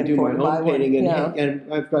 and I'm going to do my own painting, and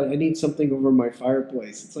I need something over my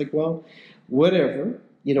fireplace. It's like, well, whatever,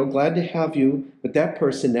 glad to have you, but that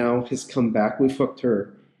person now has come back. We've hooked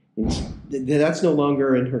her. And that's no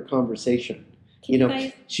longer in her conversation.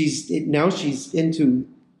 She's into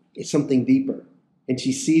something deeper, and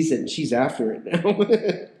she sees it, and she's after it now.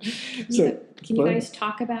 Can you guys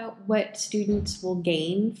talk about what students will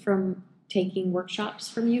gain from taking workshops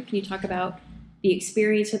from you? Can you talk about the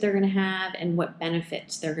experience that they're going to have and what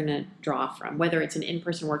benefits they're going to draw from, whether it's an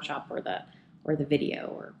in-person workshop or the video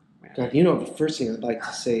or whatever? God, the first thing I'd like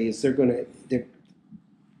to say is they're going to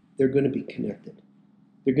be connected.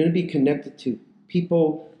 They're going to be connected to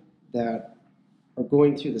people that are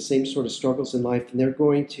going through the same sort of struggles in life, and they're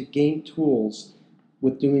going to gain tools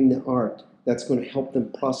with doing the art that's going to help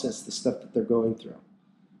them process the stuff that they're going through.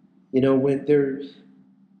 You know, when they're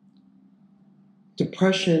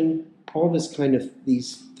depression, all this kind of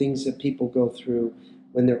these things that people go through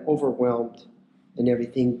when they're overwhelmed and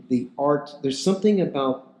everything, the art, there's something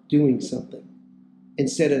about doing something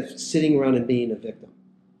instead of sitting around and being a victim.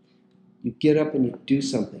 You get up and you do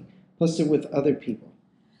something. Plus they're with other people.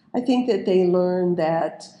 I think that they learn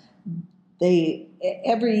that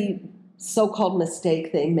every so-called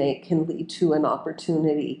mistake they make can lead to an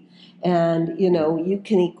opportunity. And, you know, you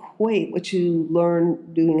can equate what you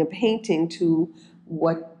learn doing a painting to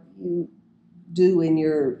what you do in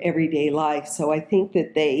your everyday life. So I think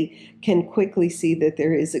that they can quickly see that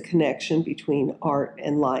there is a connection between art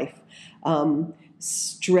and life.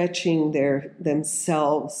 Stretching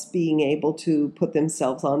themselves, being able to put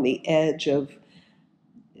themselves on the edge of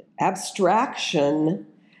abstraction.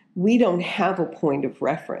 We don't have a point of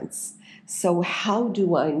reference. So how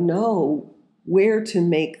do I know where to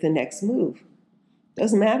make the next move?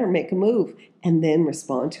 Doesn't matter, make a move and then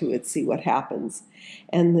respond to it, see what happens.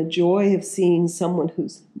 And the joy of seeing someone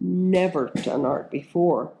who's never done art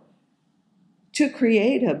before to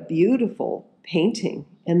create a beautiful painting,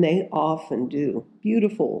 and they often do.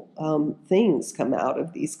 Beautiful things come out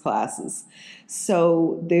of these classes.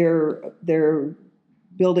 So they're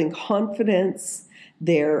building confidence,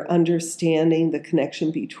 they're understanding the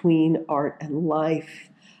connection between art and life.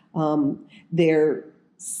 They're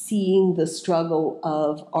seeing the struggle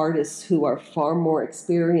of artists who are far more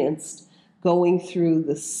experienced, going through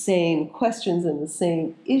the same questions and the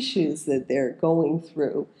same issues that they're going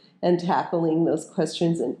through, and tackling those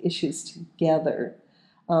questions and issues together.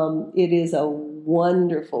 It is a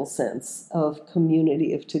wonderful sense of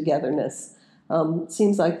community, of togetherness. It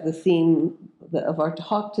seems like the theme of our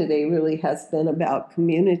talk today really has been about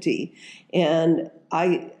community. And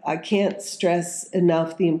I can't stress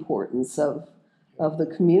enough the importance of the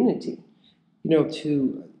community. You know,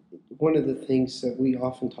 too, one of the things that we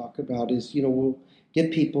often talk about is, you know, we'll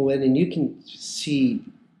get people in and you can see,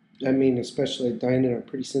 I mean, especially Diane and I are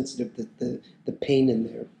pretty sensitive to the pain in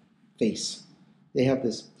their face. They have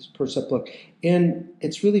this pursed up look. And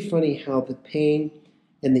it's really funny how the pain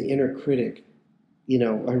and the inner critic, you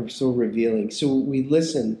know, are so revealing. So we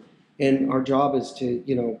listen, and our job is to,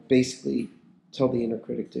 you know, basically tell the inner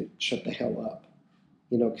critic to shut the hell up.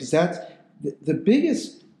 You know, because that's the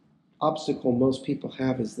biggest obstacle most people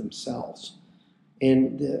have is themselves.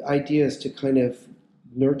 And the idea is to kind of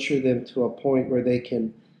nurture them to a point where they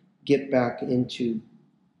can get back into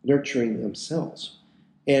nurturing themselves.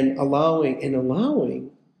 And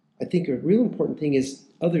allowing, I think a real important thing is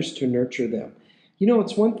others to nurture them. You know,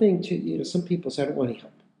 it's one thing to, you know, some people say, I don't want any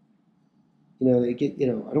help. You know, they get, you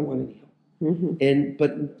know, I don't want any help. Mm-hmm.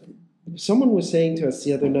 But someone was saying to us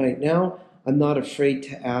the other night, now I'm not afraid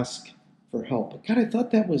to ask for help. But God, I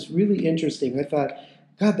thought that was really interesting. I thought,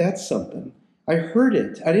 God, that's something. I heard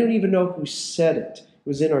it. I didn't even know who said it. It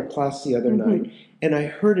was in our class the other night. And I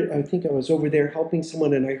heard it. I think I was over there helping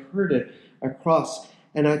someone, and I heard it across.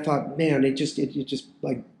 And I thought, man, it just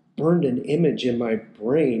like burned an image in my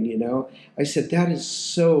brain, you know. I said, that is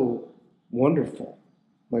so wonderful.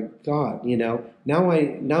 My God, you know. Now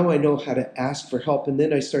I know how to ask for help. And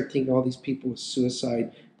then I start thinking all these people with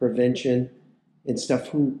suicide prevention and stuff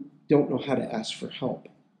who don't know how to ask for help,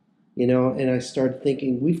 you know. And I started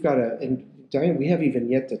thinking, we've got to, and Diane, we haven't even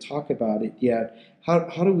yet to talk about it yet. How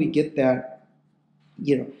do we get that,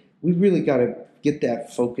 you know, we really got to get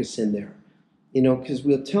that focus in there. You know, because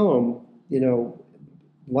we'll tell them, you know,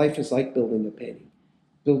 life is like building a painting.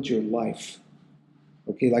 Build your life,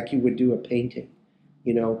 okay, like you would do a painting.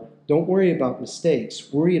 You know, don't worry about mistakes.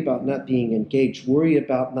 Worry about not being engaged. Worry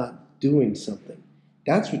about not doing something.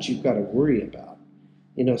 That's what you've got to worry about.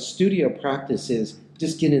 You know, studio practice is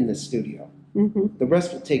just get in the studio. Mm-hmm. The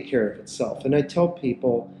rest will take care of itself. And I tell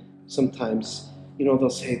people sometimes, you know, they'll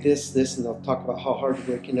say this, and they'll talk about how hard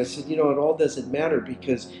you're working. I said, you know, it all doesn't matter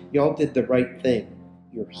because y'all did the right thing.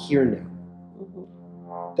 You're here now.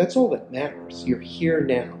 Mm-hmm. That's all that matters. You're here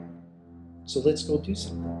now. So let's go do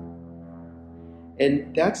something.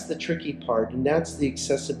 And that's the tricky part, and that's the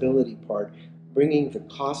accessibility part. Bringing the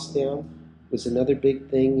cost down was another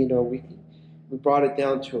big thing. You know, we brought it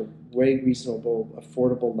down to a way reasonable,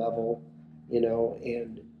 affordable level, you know,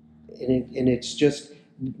 and it's just,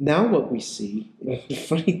 now what we see, the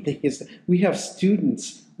funny thing is that we have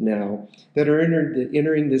students now that are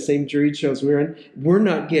entering the same jury shows we're in. We're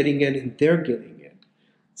not getting in and they're getting in.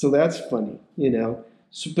 So that's funny, you know.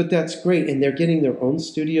 So, but that's great. And they're getting their own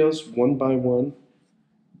studios one by one.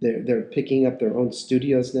 They're picking up their own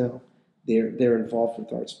studios now. They're involved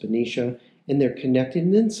with Arts Benicia, and they're connected.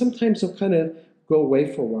 And then sometimes they'll kind of go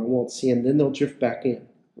away for a while. I won't see them. Then they'll drift back in.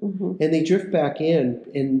 Mm-hmm. And they drift back in,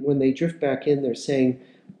 and when they drift back in, they're saying,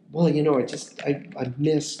 well, I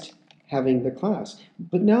missed having the class.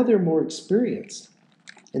 But now they're more experienced,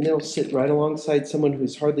 and they'll sit right alongside someone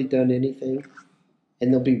who's hardly done anything,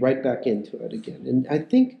 and they'll be right back into it again. And I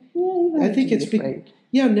think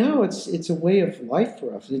now it's a way of life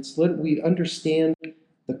for us. We understand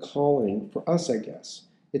the calling for us, I guess.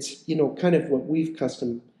 It's, kind of what we've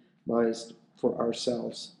customized for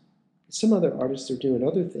ourselves. Some other artists are doing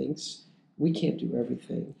other things. We can't do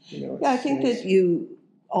everything. I think that you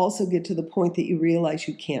also get to the point that you realize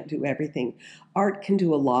you can't do everything. Art can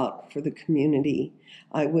do a lot for the community.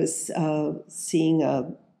 I was seeing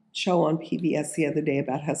a show on PBS the other day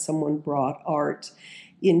about how someone brought art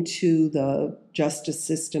into the justice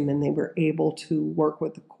system, and they were able to work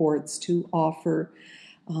with the courts to offer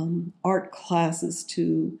art classes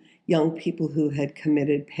to young people who had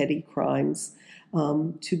committed petty crimes.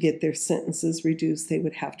 To get their sentences reduced, they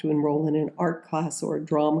would have to enroll in an art class or a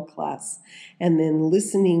drama class. And then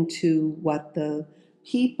listening to what the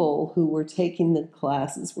people who were taking the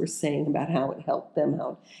classes were saying about how it helped them, how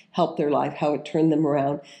it helped their life, how it turned them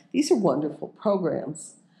around. These are wonderful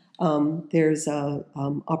programs. There's an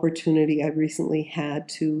opportunity I recently had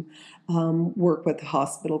to work with the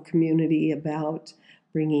hospital community about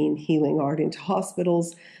bringing healing art into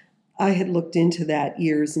hospitals. I had looked into that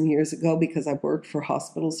years and years ago because I've worked for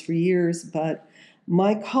hospitals for years, but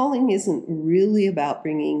my calling isn't really about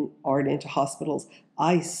bringing art into hospitals.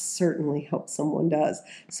 I certainly hope someone does.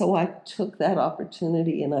 So I took that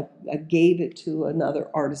opportunity and I gave it to another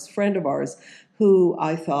artist friend of ours who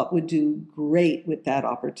I thought would do great with that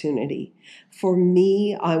opportunity. For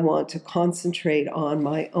me, I want to concentrate on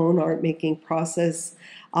my own art making process.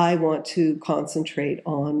 I want to concentrate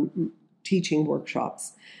on teaching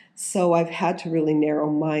workshops. So I've had to really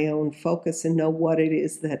narrow my own focus and know what it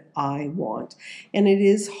is that I want. And it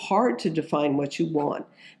is hard to define what you want.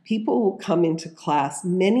 People will come into class.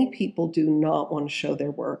 Many people do not want to show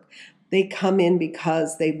their work. They come in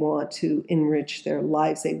because they want to enrich their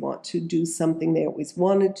lives. They want to do something they always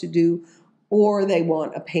wanted to do, or they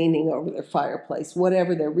want a painting over their fireplace,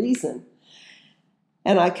 whatever their reason.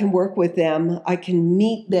 And I can work with them. I can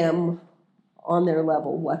meet them on their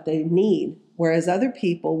level, what they need. Whereas other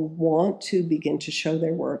people want to begin to show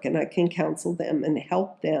their work, and I can counsel them and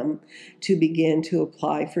help them to begin to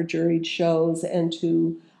apply for juried shows and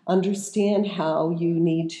to understand how you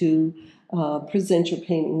need to present your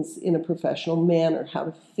paintings in a professional manner, how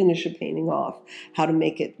to finish a painting off, how to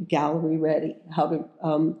make it gallery ready,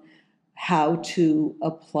 how to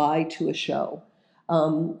apply to a show.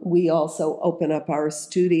 We also open up our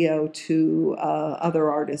studio to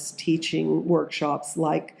other artists teaching workshops,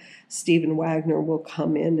 like Stephen Wagner will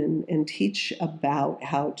come in and teach about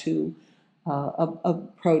how to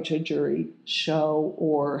approach a jury show,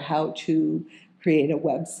 or how to create a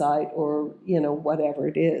website, or whatever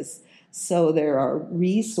it is. So there are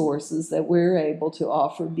resources that we're able to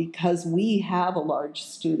offer because we have a large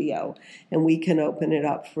studio, and we can open it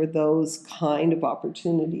up for those kind of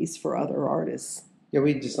opportunities for other artists. Yeah,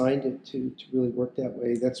 we designed it to really work that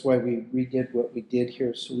way. That's why we redid what we did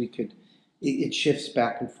here, so we could. It shifts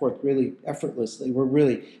back and forth really effortlessly.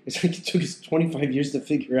 It's like it took us 25 years to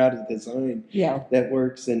figure out a design that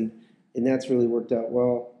works, and that's really worked out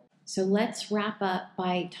well. So let's wrap up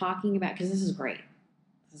by talking about, because this is great.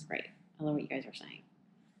 I love what you guys are saying.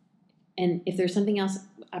 And if there's something else,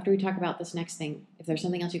 after we talk about this next thing, if there's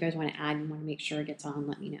something else you guys want to add and want to make sure it gets on,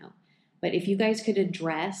 let me know. But if you guys could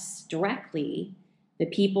address directly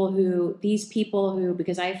these people who,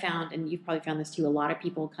 because I found, and you've probably found this too, a lot of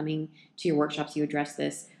people coming to your workshops, you address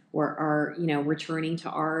this, or are, returning to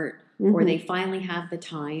art, or they finally have the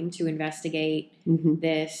time to investigate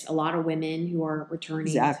this. A lot of women who are returning.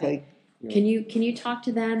 Exactly. Can you talk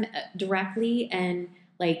to them directly and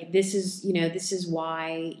like, this is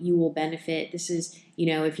why you will benefit. This is,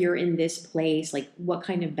 if you're in this place, like what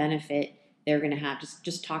kind of benefit they're going to have.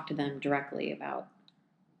 Just talk to them directly about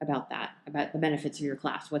that, about the benefits of your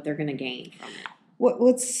class, what they're going to gain from it.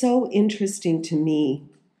 What's so interesting to me,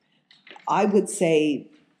 I would say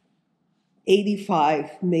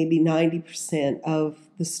 85, maybe 90% of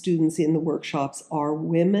the students in the workshops are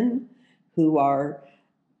women who are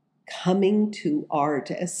coming to art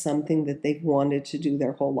as something that they've wanted to do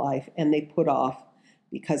their whole life, and they put off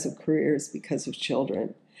because of careers, because of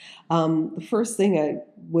children. The first thing I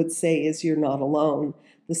would say is you're not alone.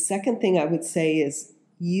 The second thing I would say is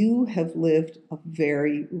you have lived a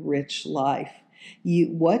very rich life.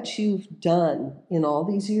 What you've done in all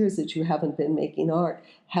these years that you haven't been making art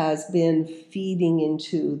has been feeding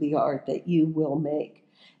into the art that you will make.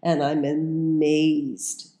 And I'm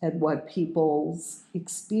amazed at what people's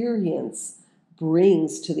experience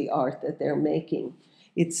brings to the art that they're making.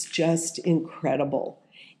 It's just incredible.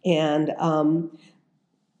 And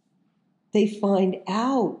they find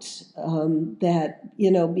out that,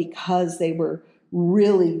 because they were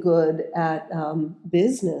really good at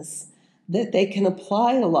business, that they can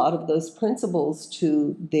apply a lot of those principles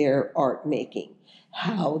to their art making,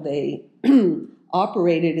 how they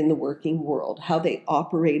operated in the working world, how they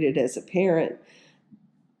operated as a parent.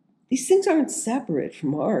 These things aren't separate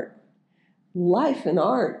from art. Life and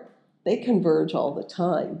art, they converge all the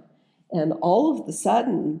time. And all of a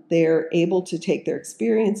sudden, they're able to take their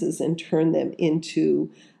experiences and turn them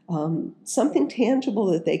into something tangible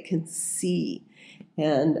that they can see.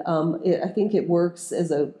 And I think it works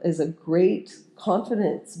as a great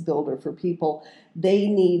confidence builder for people. They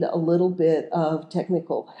need a little bit of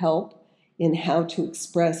technical help in how to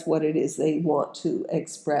express what it is they want to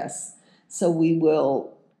express. So we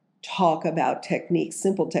will talk about techniques,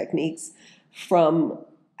 simple techniques, from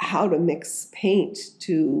how to mix paint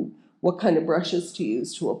to what kind of brushes to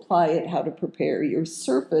use to apply it, how to prepare your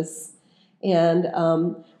surface. And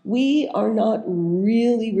we are not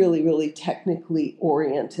really, really, really technically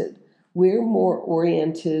oriented. We're more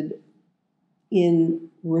oriented in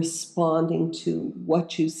responding to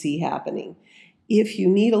what you see happening. If you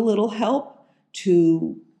need a little help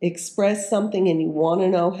to express something and you want to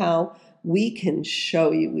know how, we can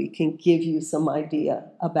show you, we can give you some idea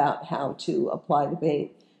about how to apply the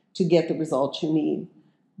paint to get the results you need.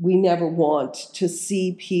 We never want to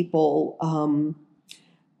see people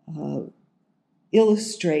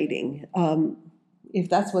illustrating. If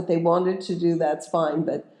that's what they wanted to do, that's fine,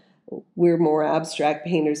 but we're more abstract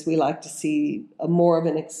painters. We like to see more of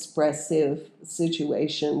an expressive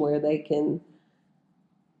situation where they can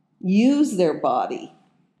use their body,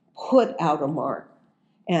 put out a mark,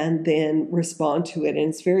 and then respond to it. And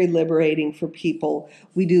it's very liberating for people.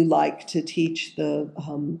 We do like to teach the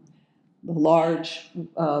large,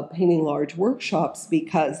 painting large workshops,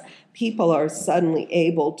 because people are suddenly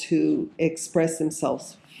able to express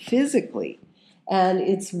themselves physically. And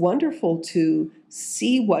it's wonderful to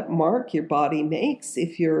see what mark your body makes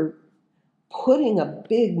if you're putting a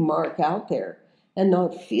big mark out there and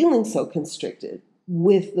not feeling so constricted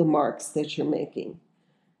with the marks that you're making.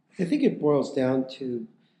 I think it boils down to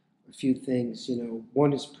a few things.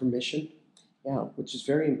 One is permission. Yeah. Which is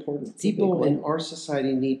very important. People in our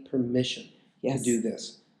society need permission to do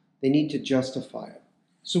this. They need to justify it.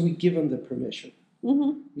 So we give them the permission.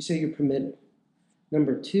 Mm-hmm. We say you're permitted.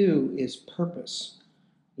 Number two is purpose.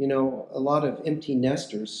 A lot of empty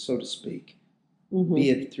nesters, so to speak, mm-hmm.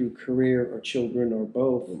 be it through career or children or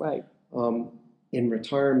both, right. In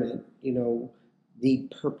retirement,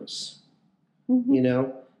 need purpose,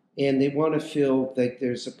 mm-hmm. And they want to feel like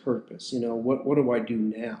there's a purpose. What do I do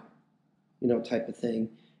now? Type of thing.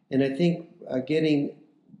 And I think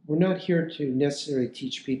we're not here to necessarily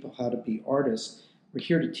teach people how to be artists. We're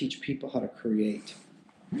here to teach people how to create.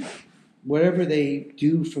 Whatever they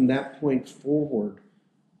do from that point forward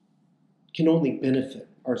can only benefit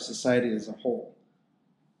our society as a whole.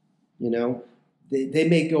 They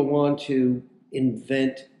may go on to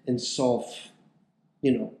invent and solve,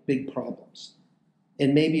 big problems.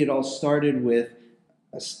 And maybe it all started with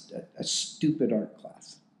a stupid art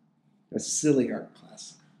class. A silly art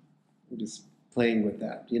class. I'm just playing with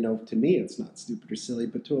that. To me, it's not stupid or silly,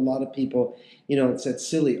 but to a lot of people, it's that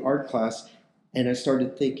silly art class. And I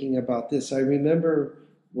started thinking about this. I remember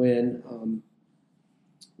when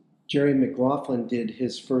Jerry McLaughlin did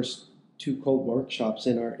his first 2 cold workshops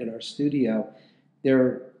in our studio.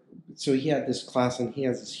 So he had this class, and he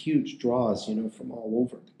has this huge draws, from all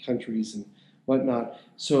over the countries and whatnot.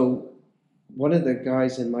 So one of the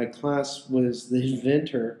guys in my class was the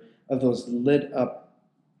inventor of those lit up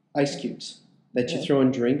ice cubes that you throw in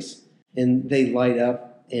drinks and they light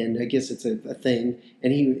up, and I guess it's a thing.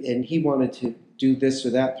 And he wanted to do this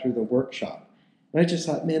or that through the workshop. And I just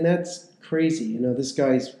thought, man, that's crazy. This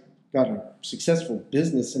guy's got a successful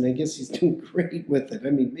business, and I guess he's doing great with it. I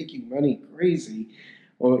mean, making money crazy,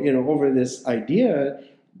 or over this idea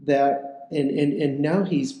that, and now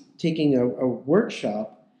he's taking a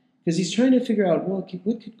workshop because he's trying to figure out, well,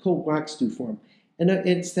 what could cold wax do for him? And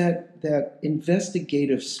it's that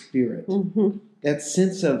investigative spirit, mm-hmm. that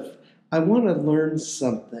sense of, I want to learn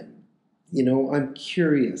something. I'm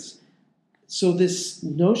curious. So this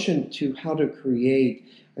notion to how to create,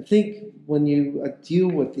 I think when you deal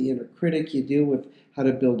with the inner critic, you deal with how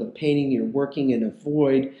to build a painting, you're working in a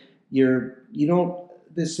void, you don't,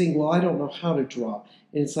 this thing, well, I don't know how to draw.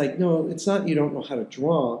 And it's like, no, it's not you don't know how to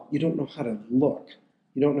draw, you don't know how to look.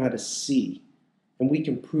 You don't know how to see. And we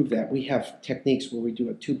can prove that. We have techniques where we do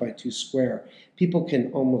a 2x2 square. People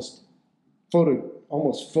can almost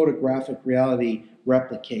photographic reality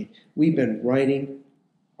replicate. We've been writing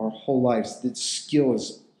our whole lives. The skill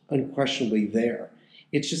is unquestionably there.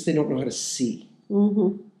 It's just they don't know how to see.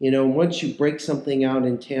 Mm-hmm. You know, once you break something out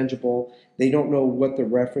intangible, they don't know what the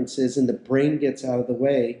reference is, and the brain gets out of the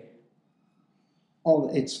way.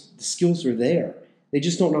 The skills are there. They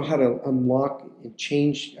just don't know how to unlock and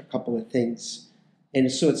change a couple of things.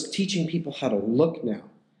 And so it's teaching people how to look now.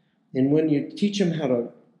 And when you teach them how to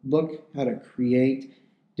look, how to create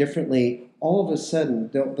differently, all of a sudden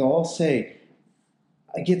they'll all say,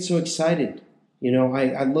 I get so excited. You know,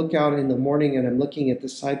 I look out in the morning and I'm looking at the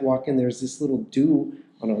sidewalk and there's this little dew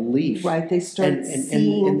on a leaf. Right, they start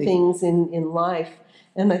seeing things in life.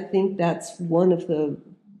 And I think that's one of the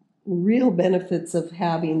real benefits of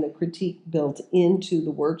having the critique built into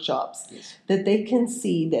the workshops, yes, that they can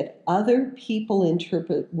see that other people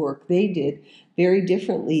interpret work they did very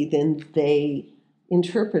differently than they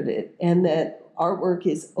interpret it, and that artwork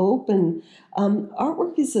is open.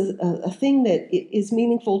 Artwork is a thing that is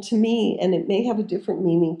meaningful to me, and it may have a different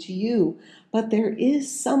meaning to you, but there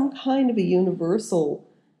is some kind of a universal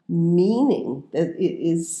meaning that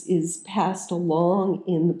is passed along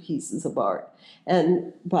in the pieces of art.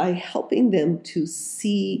 And by helping them to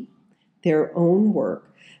see their own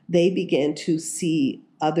work, they begin to see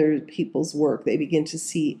other people's work. They begin to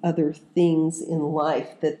see other things in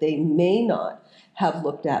life that they may not have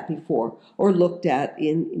looked at before, or looked at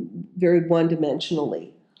in very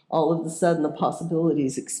one-dimensionally. All of a sudden, the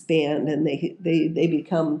possibilities expand, and they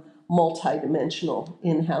become multidimensional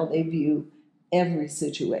in how they view every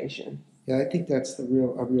situation. Yeah, I think that's a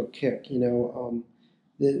real kick. You know,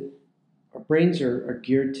 our brains are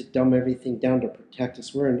geared to dumb everything down to protect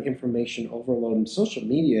us. We're in information overload, and social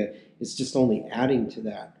media is just only adding to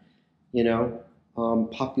that. You know,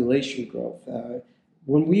 population growth.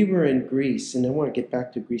 When we were in Greece, and I want to get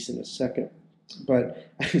back to Greece in a second,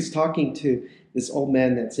 but I was talking to this old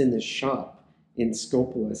man that's in this shop in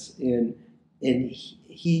Skopolis, and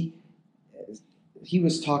he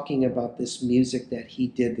was talking about this music that he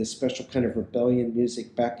did, this special kind of rebellion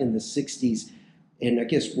music back in the 60s, and I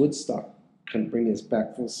guess Woodstock can bring us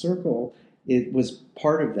back full circle. It was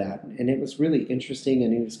part of that, and it was really interesting,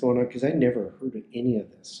 and he was going on, because I never heard of any of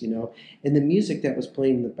this, you know, and the music that was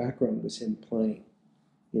playing in the background was him playing,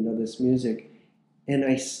 you know, this music. And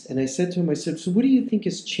I said to him, I said, so what do you think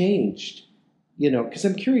has changed? You know, because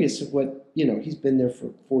I'm curious of what, you know, he's been there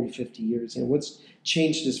for 40, 50 years. You know, what's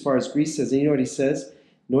changed as far as Greece says? And you know what he says?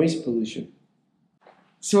 Noise pollution.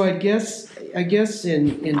 So I guess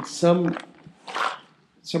in some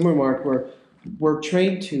remark where we're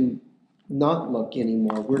trained to not look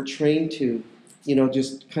anymore. We're trained to, you know,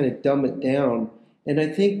 just kind of dumb it down. And I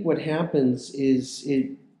think what happens is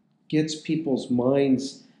it gets people's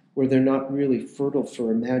minds where they're not really fertile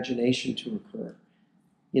for imagination to occur.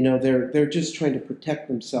 You know, they're just trying to protect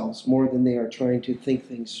themselves more than they are trying to think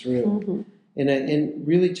things through. Mm-hmm. And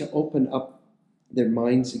really to open up their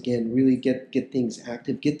minds again, really get things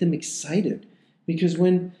active, get them excited. Because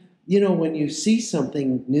when you see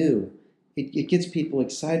something new, it gets people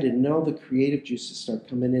excited, and all the creative juices start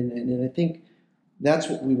coming in. And I think that's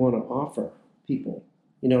what we want to offer people,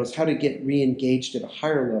 you know, is how to get re-engaged at a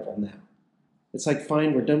higher level now. It's like,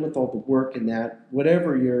 fine, we're done with all the work and that.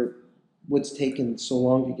 What's taken so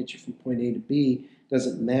long to get you from point A to B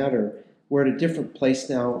doesn't matter. We're at a different place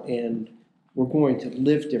now, and we're going to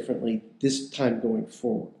live differently this time going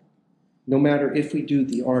forward, no matter if we do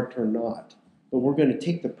the art or not. But we're going to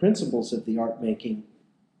take the principles of the art making,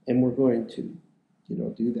 and we're going to, you know,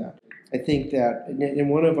 do that. I think that, and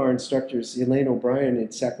one of our instructors, Elaine O'Brien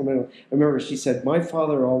at Sacramento, I remember she said, my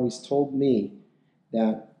father always told me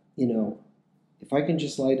that, you know, if I can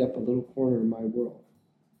just light up a little corner of my world,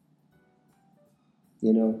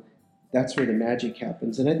 you know, that's where the magic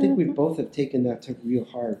happens. And I think we both have taken that to real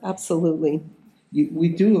heart. Absolutely. We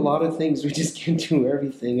do a lot of things. We just can't do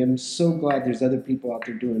everything. I'm so glad there's other people out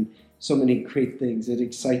there doing so many great things. It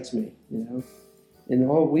excites me, you know. And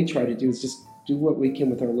all we try to do is just do what we can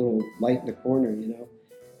with our little light in the corner, you know.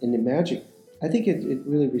 And the magic, I think it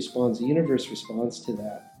really responds. The universe responds to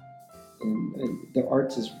that. And the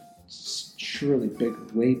arts is surely bigger,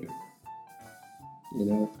 way bigger, you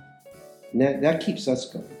know. And that keeps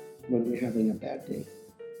us going when we're having a bad day.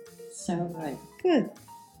 So good. Good.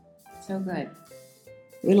 So good.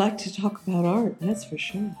 We like to talk about art, that's for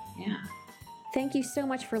sure. Yeah. Thank you so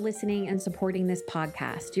much for listening and supporting this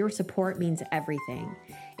podcast. Your support means everything.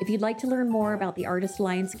 If you'd like to learn more about the Artist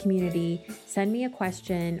Alliance community, send me a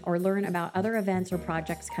question, or learn about other events or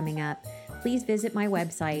projects coming up, please visit my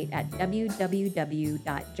website at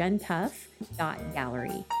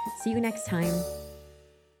www.jentuff.gallery. See you next time.